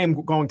that I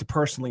am going to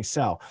personally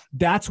sell.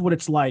 That's what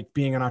it's like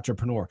being an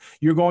entrepreneur.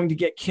 You're going to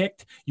get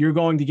kicked. You're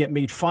going to get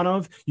made fun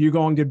of. You're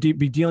going to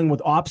be dealing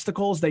with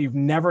obstacles that you've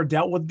never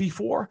dealt with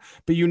before,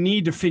 but you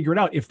need to figure it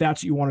out if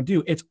that's what you want to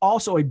do. It's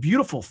also a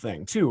beautiful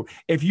thing too.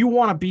 If you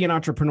want to be an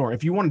entrepreneur,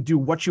 if you want to do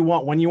what you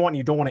want, when you want, and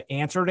you don't want to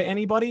answer to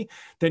anybody,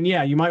 then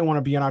yeah, you might want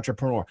to be an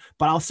entrepreneur.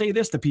 But I'll say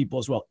this to people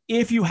as well.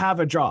 If you have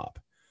a job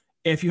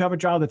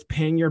that's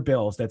paying your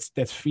bills,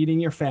 that's feeding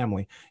your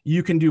family,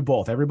 you can do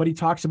both. Everybody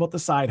talks about the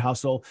side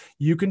hustle.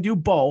 You can do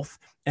both.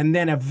 And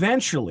then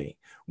eventually,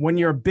 when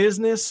your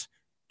business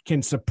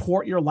can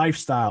support your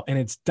lifestyle and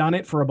it's done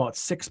it for about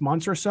 6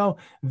 months or so,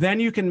 then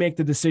you can make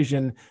the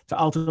decision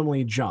to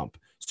ultimately jump.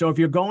 So if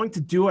you're going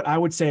to do it, I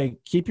would say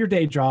keep your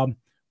day job,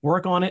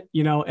 work on it,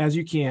 as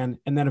you can.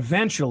 And then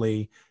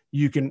eventually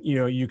you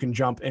can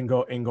jump and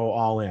go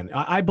all in.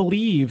 I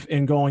believe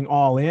in going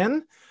all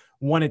in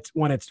when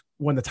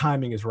the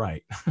timing is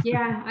right.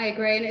 Yeah, I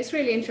agree. And it's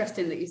really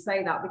interesting that you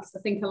say that, because I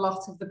think a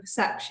lot of the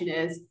perception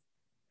is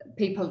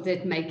people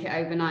did make it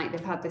overnight.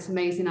 They've had this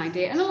amazing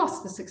idea. And a lot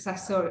of the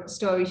success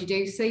stories you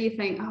do see, you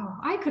think, oh,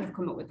 I could have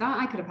come up with that.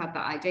 I could have had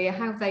that idea.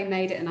 How have they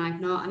made it and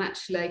I've not? And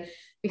actually,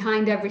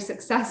 behind every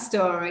success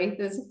story,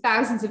 there's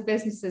thousands of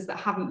businesses that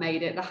haven't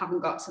made it, that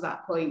haven't got to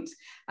that point.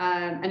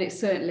 And it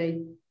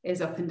certainly is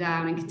up and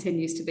down and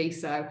continues to be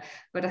so.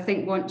 But I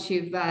think once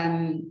you've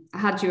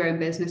had your own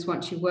business,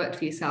 once you've worked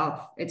for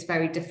yourself, it's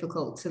very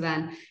difficult to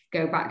then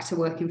go back to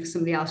working for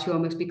somebody else. You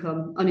almost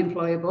become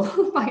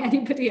unemployable by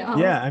anybody else.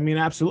 Yeah, I mean,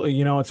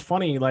 absolutely. It's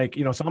funny,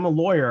 so I'm a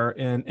lawyer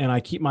and I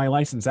keep my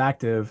license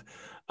active.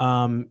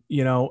 And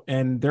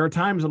there are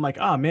times I'm like,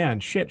 oh man,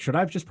 shit, should I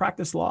have just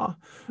practiced law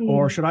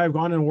or should I have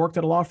gone and worked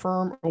at a law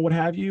firm or what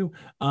have you?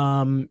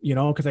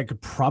 Cause I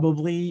could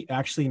probably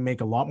actually make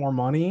a lot more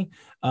money.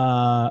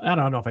 I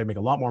don't know if I make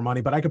a lot more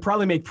money, but I could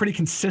probably make pretty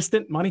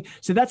consistent money.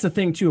 So that's the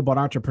thing too about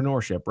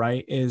entrepreneurship,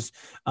 right? Is,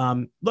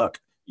 look,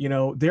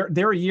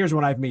 there are years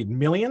when I've made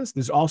millions.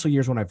 There's also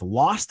years when I've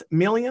lost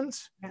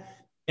millions.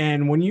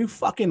 And when you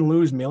fucking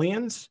lose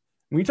millions,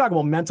 when you talk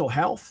about mental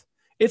health,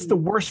 it's the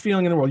worst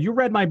feeling in the world. You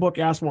read my book,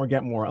 Ask More,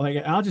 Get More.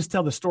 I'll just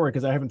tell the story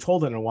because I haven't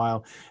told it in a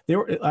while.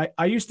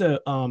 I used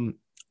to,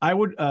 I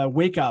would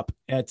wake up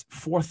at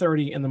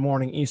 4:30 in the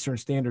morning Eastern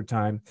Standard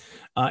Time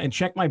and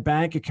check my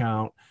bank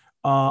account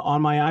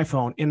on my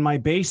iPhone in my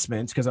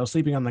basement, because I was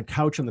sleeping on the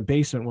couch in the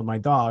basement with my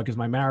dog because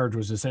my marriage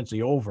was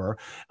essentially over.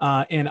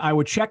 And I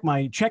would check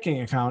my checking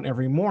account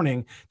every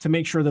morning to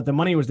make sure that the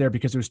money was there,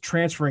 because it was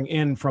transferring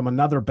in from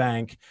another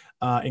bank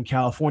in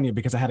California,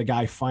 because I had a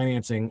guy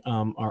financing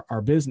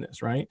our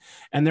business, right?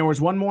 And there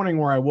was one morning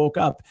where I woke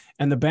up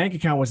and the bank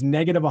account was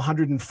negative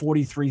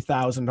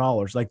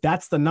 $143,000. Like,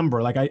 that's the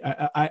number. Like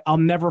I'll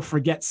never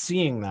forget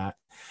seeing that.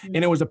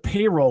 And it was a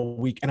payroll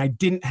week and I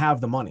didn't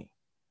have the money.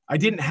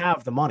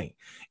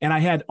 And I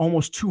had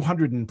almost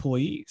 200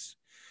 employees.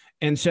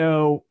 And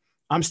so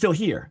I'm still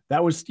here.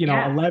 That was,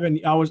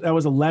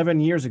 11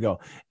 years ago.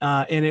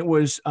 And it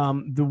was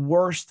the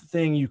worst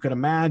thing you could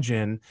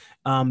imagine.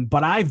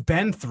 But I've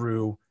been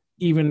through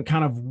even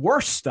kind of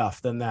worse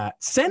stuff than that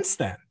since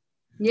then.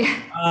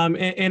 Yeah.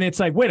 And it's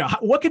like, wait,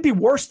 what could be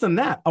worse than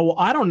that? Oh, well,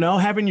 I don't know.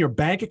 Having your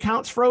bank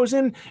accounts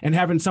frozen and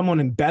having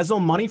someone embezzle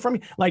money from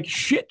you, like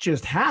shit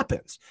just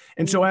happens.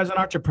 And so as an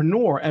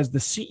entrepreneur, as the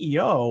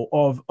CEO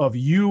of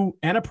You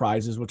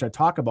Enterprises, which I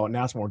talk about in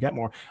Ask More, Get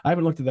More, I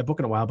haven't looked at that book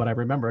in a while, but I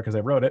remember it because I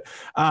wrote it.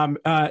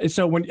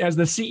 So as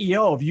the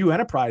CEO of You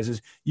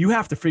Enterprises, you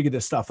have to figure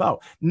this stuff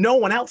out. No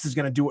one else is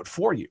going to do it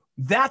for you.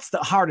 That's the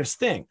hardest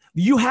thing.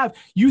 You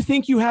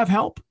think you have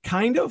help,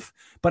 kind of,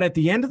 but at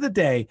the end of the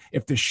day,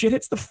 if the shit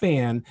hits the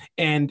fan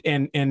and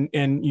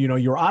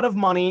you're out of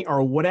money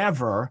or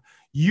whatever,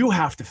 you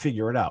have to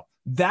figure it out.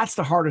 That's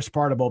the hardest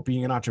part about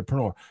being an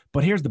entrepreneur.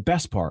 But here's the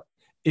best part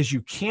is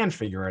you can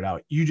figure it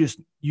out. You just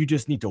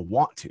need to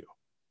want to.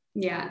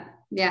 Yeah.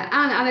 Yeah.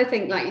 And I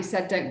think, like you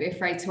said, don't be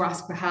afraid to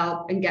ask for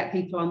help and get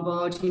people on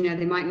board.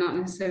 They might not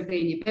necessarily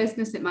be in your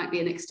business. It might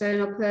be an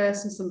external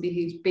person, somebody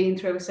who's been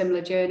through a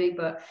similar journey,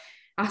 but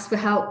ask for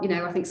help.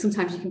 I think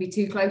sometimes you can be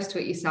too close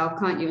to it yourself,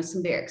 can't you? And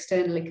somebody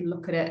externally can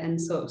look at it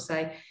and sort of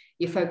say,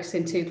 you're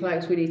focusing too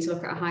close. We need to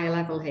look at a higher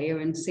level here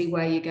and see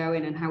where you're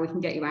going and how we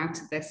can get you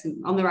out of this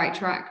and on the right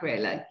track,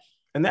 really.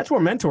 And that's where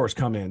mentors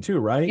come in too,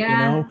 right?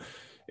 Yeah.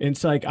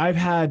 It's like I've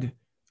had,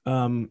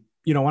 when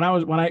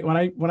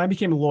I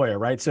became a lawyer,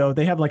 right? So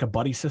they have like a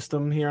buddy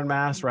system here in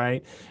Mass,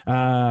 right?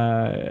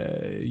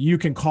 You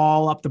can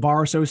call up the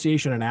bar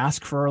association and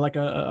ask for like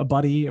a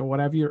buddy or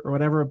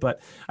whatever.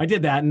 But I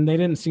did that, and they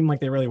didn't seem like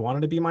they really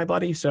wanted to be my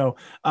buddy. So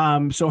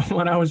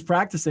when I was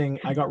practicing,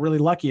 I got really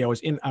lucky. I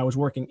was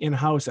working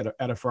in-house at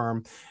a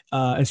firm,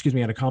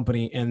 at a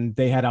company, and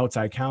they had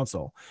outside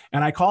counsel.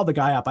 And I called the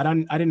guy up. I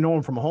didn't know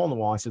him from a hole in the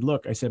wall. I said,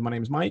 look, my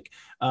name's Mike.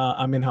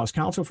 I'm in-house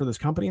counsel for this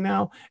company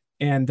now.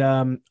 And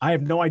I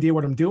have no idea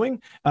what I'm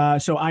doing.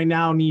 So I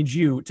now need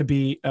you to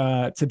be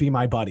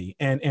my buddy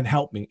and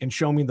help me and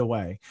show me the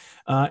way.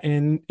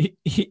 And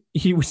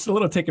he was a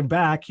little taken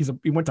back.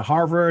 He went to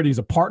Harvard. He's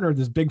a partner at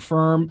this big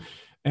firm.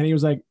 And he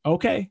was like,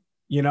 okay,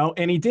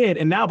 and he did.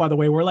 And now, by the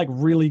way, we're like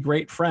really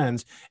great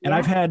friends. And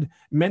I've had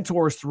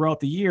mentors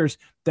throughout the years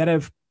that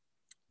have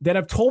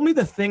told me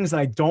the things that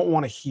I don't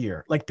want to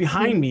hear. Like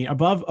behind me,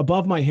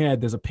 above my head,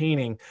 there's a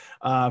painting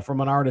from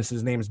an artist.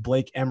 His name is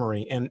Blake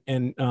Emery. And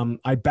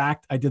I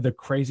did the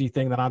crazy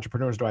thing that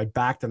entrepreneurs do. I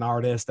backed an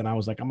artist and I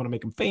was like, I'm going to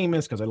make him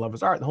famous because I love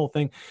his art and the whole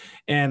thing.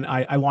 And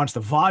I launched a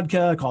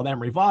vodka called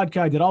Emery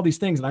Vodka. I did all these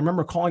things. And I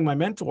remember calling my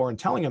mentor and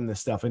telling him this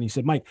stuff. And he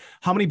said, Mike,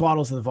 how many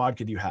bottles of the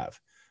vodka do you have?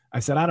 I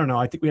said, I don't know.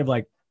 I think we have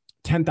like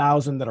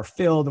 10,000 that are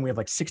filled, and we have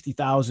like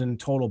 60,000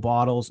 total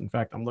bottles. In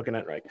fact, I'm looking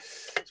at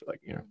so like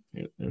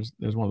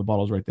there's one of the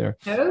bottles right there.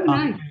 Oh,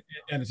 nice.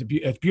 And it's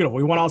beautiful.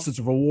 We won all sorts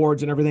of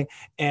awards and everything.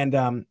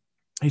 And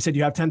he said,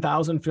 you have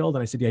 10,000 filled,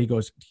 and I said, yeah. He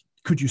goes,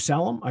 could you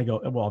sell them? I go,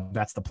 well,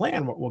 that's the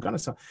plan. We're gonna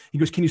sell. He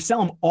goes, can you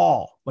sell them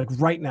all like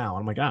right now?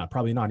 And I'm like,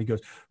 probably not. He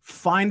goes,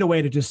 find a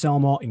way to just sell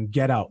them all and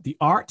get out. The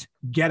art,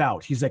 get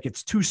out. He's like,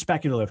 it's too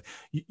speculative.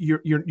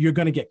 You're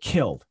gonna get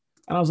killed.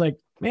 And I was like,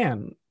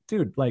 man,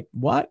 dude, like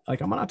what?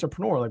 Like I'm an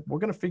entrepreneur. Like we're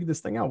going to figure this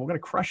thing out. We're going to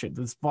crush it.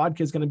 This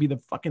vodka is going to be the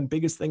fucking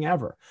biggest thing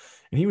ever.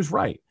 And he was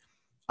right.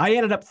 I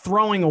ended up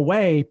throwing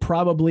away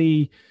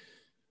probably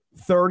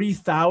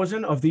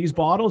 30,000 of these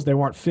bottles. They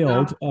weren't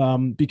filled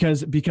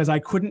because I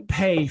couldn't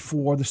pay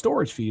for the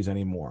storage fees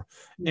anymore.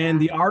 Yeah.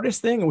 And the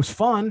artist thing, it was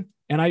fun.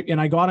 And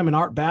I got him in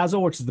Art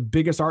Basel, which is the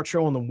biggest art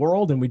show in the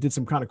world. And we did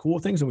some kind of cool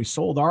things and we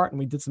sold art and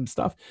we did some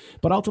stuff,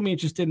 but ultimately it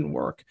just didn't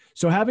work.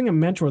 So having a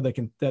mentor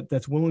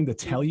that's willing to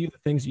tell you the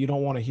things that you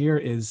don't want to hear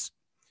it's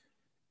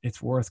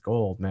worth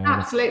gold, man.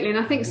 Absolutely. And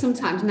I think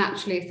sometimes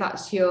naturally, if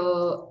that's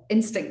your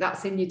instinct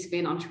that's in you to be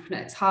an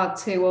entrepreneur, it's hard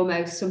to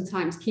almost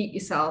sometimes keep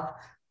yourself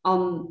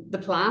on the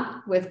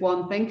plan with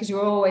one thing because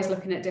you're always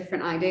looking at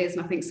different ideas.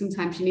 And I think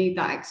sometimes you need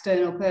that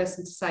external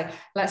person to say,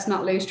 let's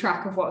not lose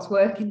track of what's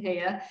working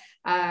here,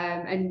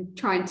 and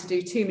trying to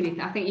do too many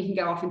things. I think you can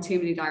go off in too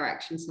many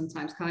directions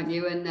sometimes, can't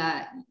you? And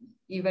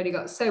you've only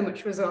got so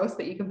much resource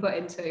that you can put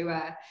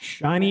into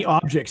shiny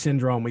object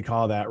syndrome, we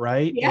call that,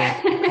 right?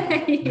 Yeah.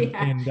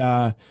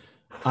 Yeah.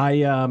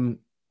 And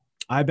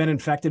I've been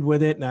infected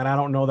with it, and I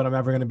don't know that I'm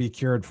ever going to be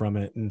cured from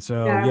it. And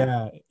so,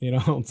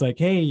 it's like,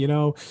 hey,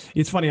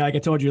 it's funny. Like I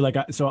told you,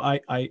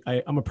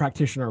 I'm a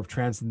practitioner of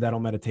transcendental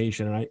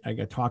meditation, and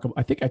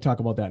I think I talk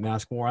about that in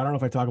Ask More. I don't know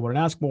if I talk about it in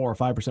Ask More or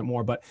 5%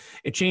 More, but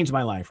it changed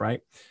my life. Right?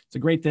 It's a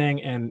great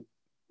thing, and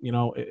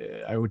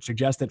I would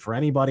suggest it for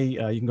anybody.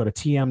 You can go to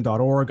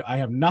tm.org. I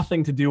have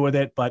nothing to do with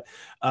it, but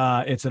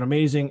it's an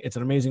amazing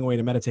way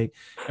to meditate.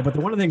 But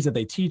one of the things that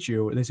they teach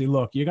you, they say,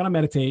 look, you're going to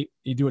meditate.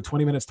 You do it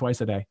 20 minutes twice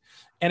a day.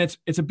 And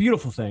it's a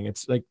beautiful thing.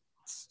 It's like,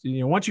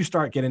 once you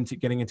start getting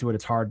into it,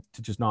 it's hard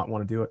to just not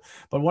want to do it.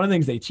 But one of the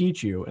things they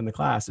teach you in the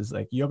class is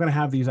like, you're going to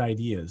have these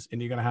ideas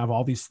and you're going to have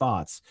all these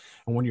thoughts.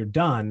 And when you're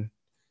done,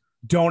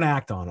 don't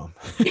act on them.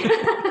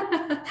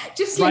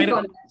 Just sleep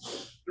on it.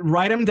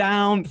 Write them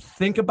down,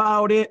 think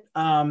about it,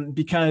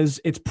 because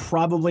it's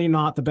probably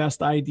not the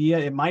best idea.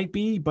 It might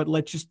be, but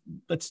let's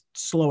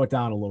slow it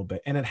down a little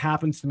bit. And it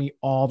happens to me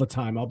all the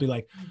time. I'll be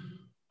like,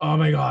 oh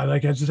my God,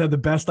 like I just had the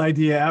best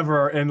idea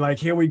ever. And like,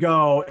 here we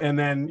go. And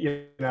then,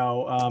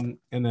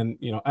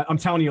 I'm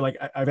telling you, like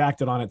I've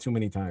acted on it too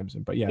many times,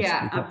 but yes,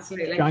 Yeah,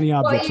 absolutely. shiny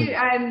Well, objects.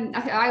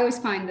 I always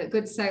find that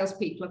good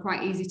salespeople are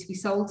quite easy to be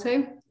sold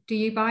to. Do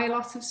you buy a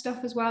lot of stuff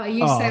as well? Are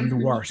you Oh, I'm sales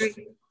the worst.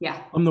 industry?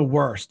 Yeah. I'm the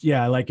worst.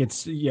 Yeah. Like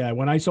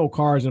when I sold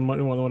cars and one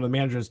of the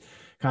managers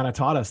kind of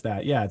taught us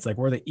that, yeah, it's like,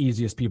 we're the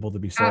easiest people to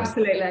be sold.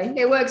 Absolutely.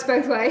 It works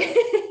both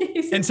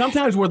ways. And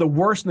sometimes we're the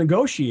worst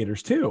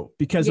negotiators too,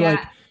 because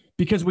Yeah.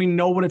 because we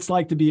know what it's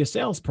like to be a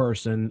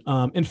salesperson.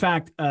 In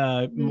fact,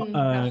 That's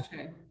true.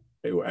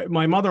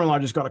 my mother-in-law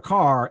just got a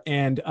car,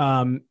 and it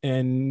was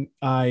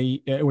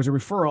a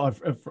referral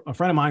of a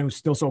friend of mine who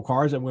still sold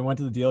cars, and we went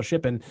to the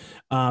dealership, and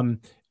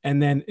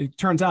then it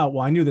turns out,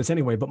 well, I knew this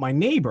anyway, but my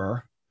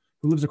neighbor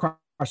who lives across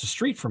the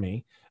street from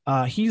me,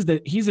 he's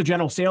the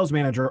general sales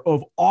manager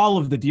of all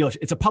of the dealerships.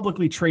 It's a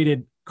publicly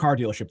traded car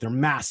dealership. They're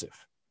massive,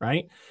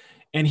 right?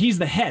 And he's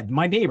the head,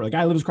 my neighbor, the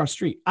guy who lives across the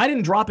street. I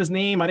didn't drop his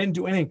name. I didn't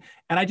do anything.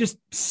 And I just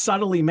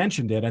subtly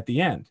mentioned it at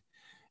the end.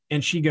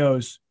 And she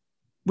goes,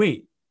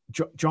 wait,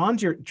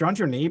 John's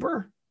your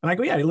neighbor? And I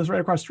go, yeah, he lives right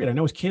across the street. I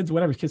know his kids,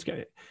 whatever his kids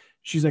get.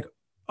 She's like,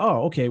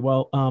 oh, okay.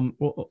 Well, I'm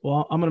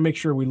going to make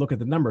sure we look at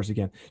the numbers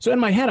again. So in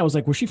my head, I was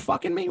like, was she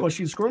fucking me? Was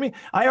she screwing me?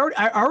 I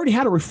already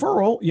had a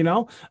referral,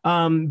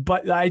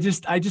 but I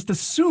just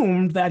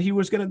assumed that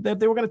that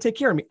they were going to take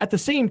care of me. At the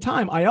same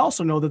time, I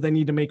also know that they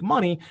need to make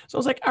money. So I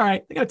was like, all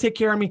right, they got to take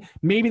care of me.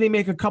 Maybe they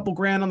make a couple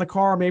grand on the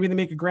car. Maybe they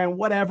make $1,000,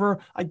 whatever.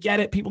 I get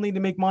it. People need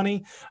to make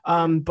money.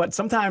 But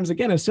sometimes,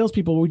 again, as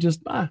salespeople, we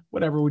just,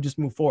 whatever, we just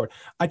move forward.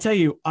 I tell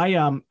you,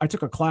 I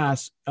took a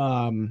class,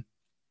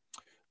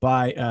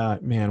 by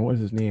man, what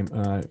is his name?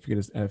 I forget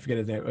his name. I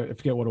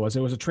forget what it was.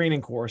 It was a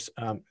training course.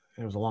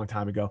 It was a long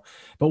time ago.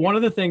 But one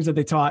of the things that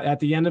they taught at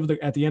the end of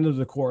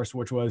the course,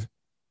 which was,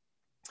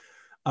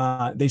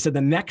 they said the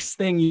next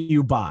thing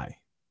you buy,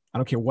 I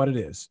don't care what it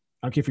is.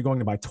 I don't care if you're going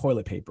to buy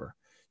toilet paper,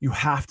 you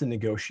have to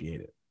negotiate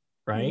it,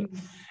 right?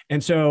 Mm-hmm.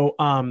 And so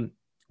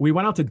we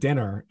went out to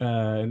dinner,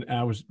 and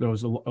I was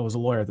a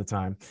lawyer at the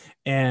time,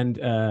 and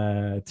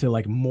to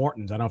like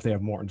Morton's. I don't know if they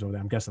have Morton's over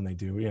there. I'm guessing they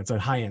do. Yeah, it's a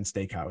high-end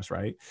steakhouse,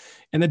 right?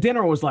 And the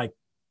dinner was like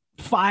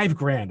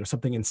 $5,000 or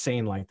something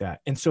insane like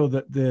that. And so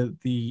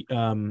the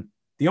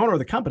owner of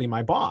the company,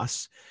 my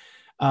boss,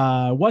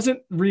 wasn't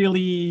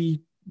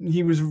really.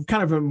 He was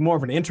kind of more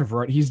of an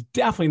introvert. He's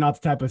definitely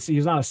not the type of.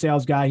 He's not a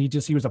sales guy.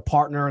 He was a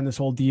partner in this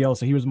whole deal,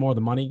 so he was more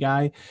the money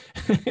guy.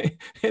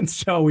 And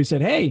so we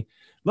said, hey,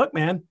 look,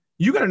 man,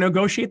 you got to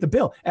negotiate the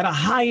bill at a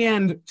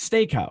high-end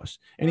steakhouse.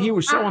 And he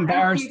was so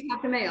embarrassed.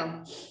 Got the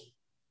mail.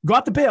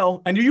 Got the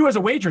bill. And you as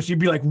a waitress, you'd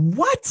be like,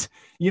 what?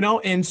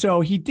 And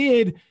so he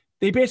did.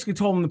 They basically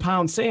told him to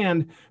pound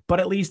sand, but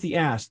at least he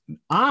asked.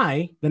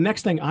 The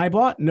next thing I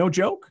bought, no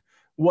joke,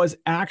 was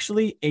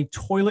actually a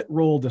toilet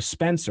roll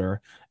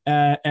dispenser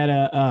at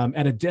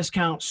a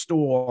discount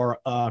store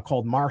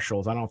called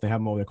Marshall's. I don't know if they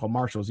have them over there called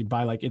Marshall's. You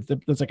buy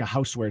it's like a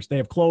housewares. They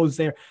have clothes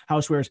there,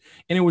 housewares,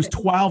 and it was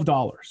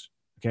 $12.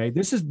 Okay,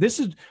 this is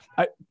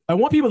I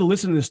want people to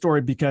listen to this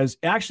story, because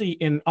actually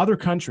in other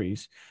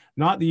countries,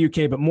 not the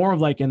UK, but more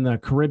of like in the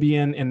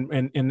Caribbean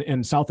and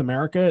in South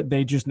America,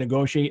 they just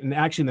negotiate. And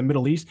actually in the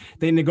Middle East,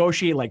 they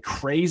negotiate like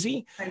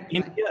crazy.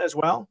 India as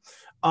well.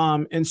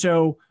 And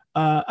so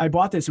I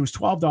bought this. It was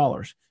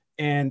 $12.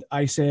 And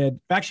I said,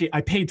 actually, I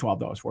paid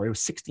 $12 for it. It was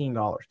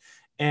 $16.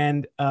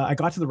 And I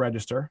got to the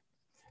register.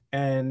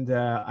 And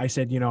I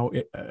said,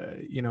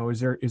 is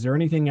there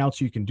anything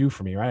else you can do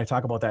for me? Right. I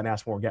talk about that and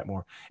ask more, get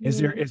more. Is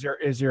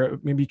there,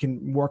 maybe you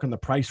can work on the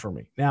price for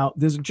me? Now,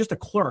 there's just a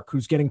clerk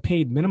who's getting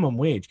paid minimum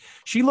wage.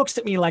 She looks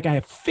at me like I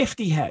have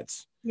 50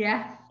 heads.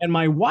 Yeah. And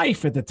my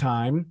wife at the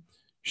time,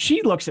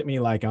 she looks at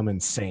me like I'm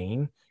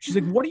insane. She's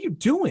like, what are you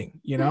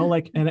doing?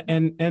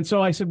 And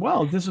so I said,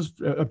 well, this is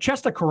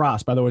Chesta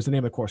Carras, by the way, is the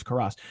name of the course,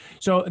 Carras.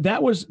 So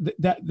that was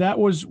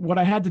what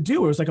I had to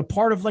do. It was like a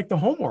part of like the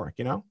homework,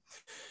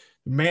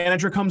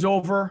 Manager comes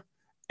over,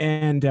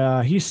 and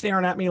he's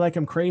staring at me like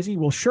I'm crazy.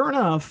 Well, sure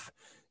enough,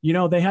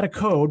 they had a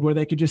code where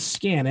they could just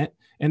scan it,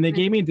 and they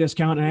gave me a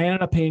discount, and I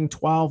ended up paying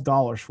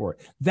 $12 for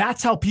it.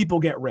 That's how people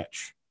get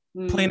rich.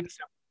 Plain and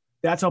simple.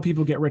 That's how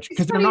people get rich.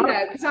 Because they're not.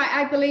 Because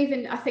I believe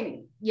in. I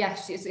think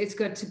yes, it's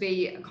good to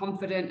be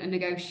confident and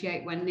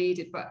negotiate when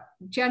needed. But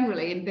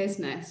generally in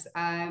business,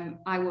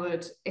 I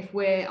would, if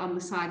we're on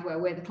the side where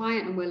we're the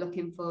client and we're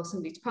looking for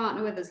somebody to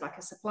partner with as like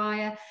a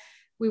supplier,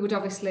 we would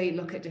obviously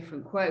look at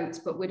different quotes,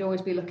 but we'd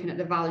always be looking at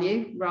the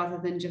value rather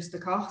than just the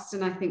cost.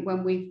 And I think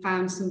when we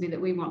found somebody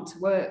that we want to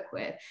work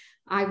with,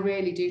 I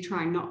really do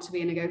try not to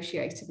be a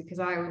negotiator, because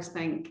I always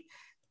think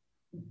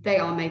they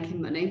are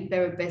making money.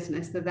 They're a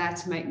business. They're there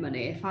to make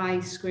money. If I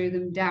screw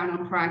them down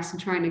on price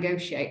and try and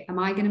negotiate, am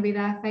I going to be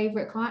their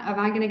favorite client? Am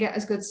I going to get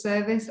as good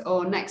service?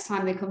 Or next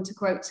time they come to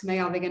quote to me,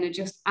 are they going to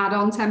just add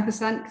on 10%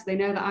 because they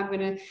know that I'm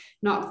going to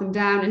knock them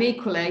down? And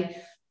equally,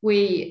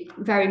 we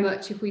very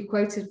much, if we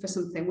quoted for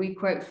something, we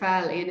quote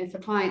fairly. And if a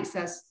client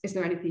says, is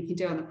there anything you can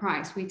do on the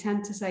price? We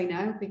tend to say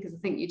no, because I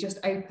think you just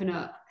open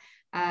up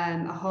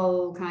a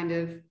whole kind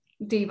of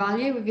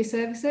devalue with your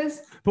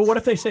services. But what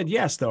if they said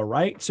yes though,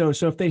 right? So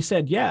if they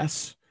said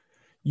yes,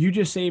 you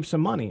just save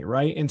some money,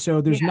 right? And so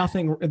there's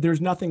nothing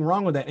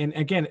wrong with that. And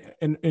again,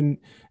 in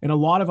a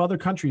lot of other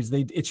countries,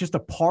 it's just a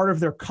part of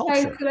their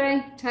culture.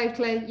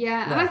 Totally,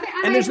 yeah. And I think,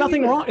 and there's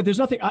nothing wrong. There's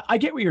nothing. I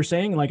get what you're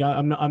saying. Like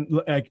I'm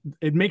like,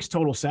 it makes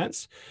total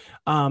sense.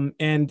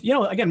 And you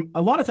know, again,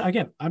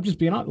 I'm just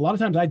being honest. A lot of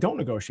times I don't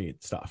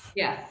negotiate stuff.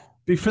 Yeah.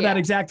 For that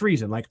exact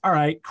reason. Like, all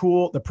right,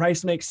 cool. The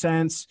price makes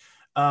sense.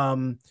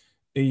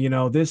 You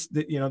know,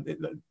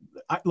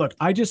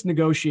 I just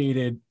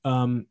negotiated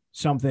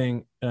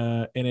something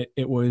and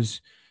it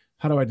was,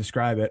 how do I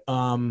describe it?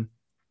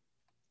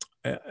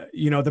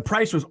 You know, the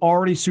price was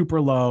already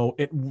super low.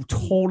 It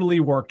totally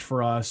worked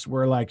for us.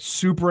 We're like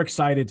super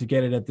excited to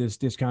get it at this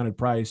discounted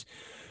price.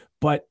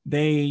 But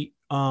they,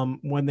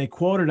 when they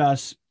quoted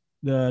us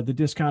the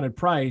discounted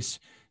price,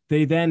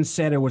 they then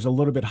said it was a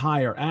little bit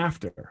higher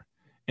after.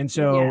 And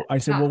so I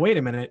said, well, wait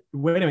a minute.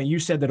 You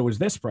said that it was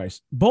this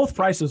price. Both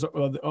prices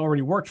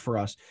already worked for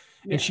us.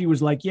 And she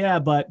was like, yeah,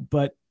 but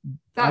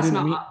that's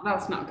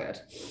not good.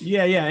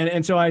 Yeah.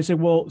 And so I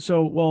said, well,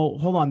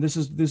 hold on. This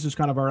is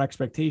kind of our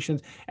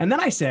expectations. And then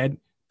I said,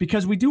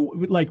 because we don't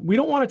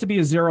want it to be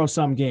a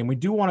zero-sum game. We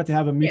do want it to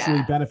have a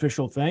mutually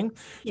beneficial thing.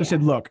 So I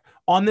said, look,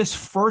 on this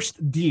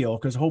first deal,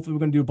 because hopefully we're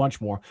going to do a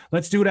bunch more,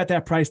 let's do it at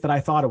that price that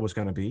I thought it was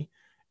going to be.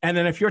 And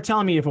then if you're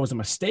telling me if it was a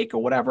mistake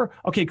or whatever,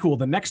 okay, cool.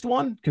 The next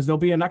one, because there'll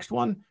be a next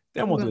one,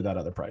 then we'll do that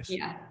other price.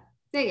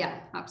 Yeah,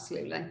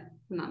 absolutely.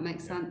 And that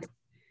makes sense.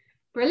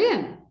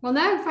 Brilliant. Well,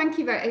 no, thank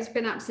you very. It's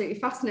been absolutely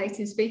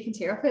fascinating speaking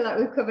to you. I feel like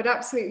we've covered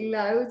absolutely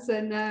loads.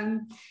 And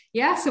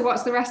so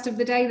what's the rest of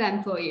the day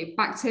then for you?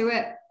 Back to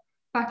it.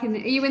 Are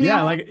you in the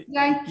office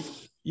today?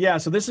 Yeah.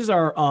 So this is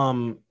our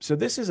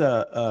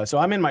so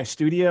I'm in my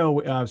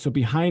studio. So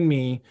behind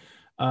me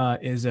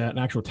is an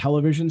actual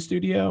television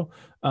studio.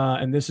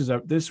 And this was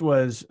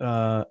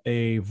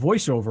a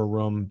voiceover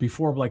room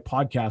before like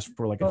podcasts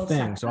were like a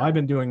thing. So I've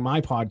been doing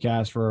my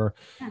podcast for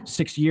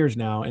 6 years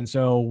now. And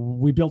so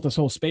we built this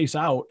whole space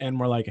out and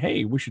we're like,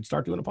 hey, we should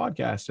start doing a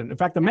podcast. And in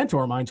fact, the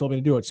mentor of mine told me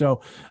to do it.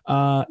 So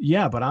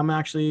but I'm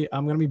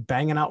going to be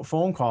banging out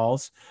phone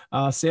calls,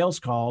 sales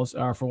calls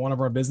for one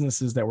of our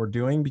businesses that we're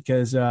doing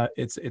because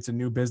it's a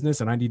new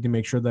business and I need to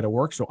make sure that it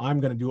works. So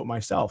I'm going to do it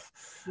myself.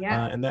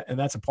 And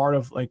that's a part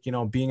of like, you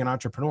know, being an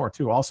entrepreneur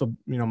too. Also,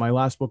 you know, my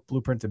last book,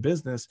 Blueprint to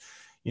Business,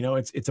 you know,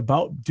 it's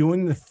about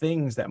doing the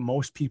things that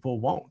most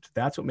people won't.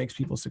 That's what makes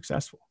people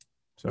successful.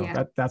 So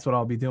that's what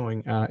I'll be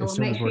doing as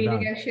soon as we're done.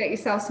 Negotiate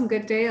yourself some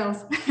good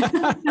deals.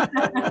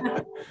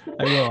 I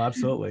will,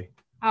 absolutely.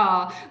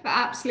 Oh, but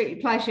absolutely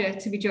pleasure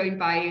to be joined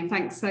by you.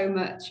 Thanks so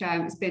much.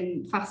 It's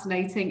been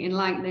fascinating,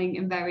 enlightening,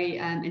 and very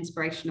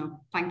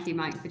inspirational. Thank you,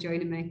 Mike, for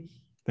joining me.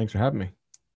 Thanks for having me.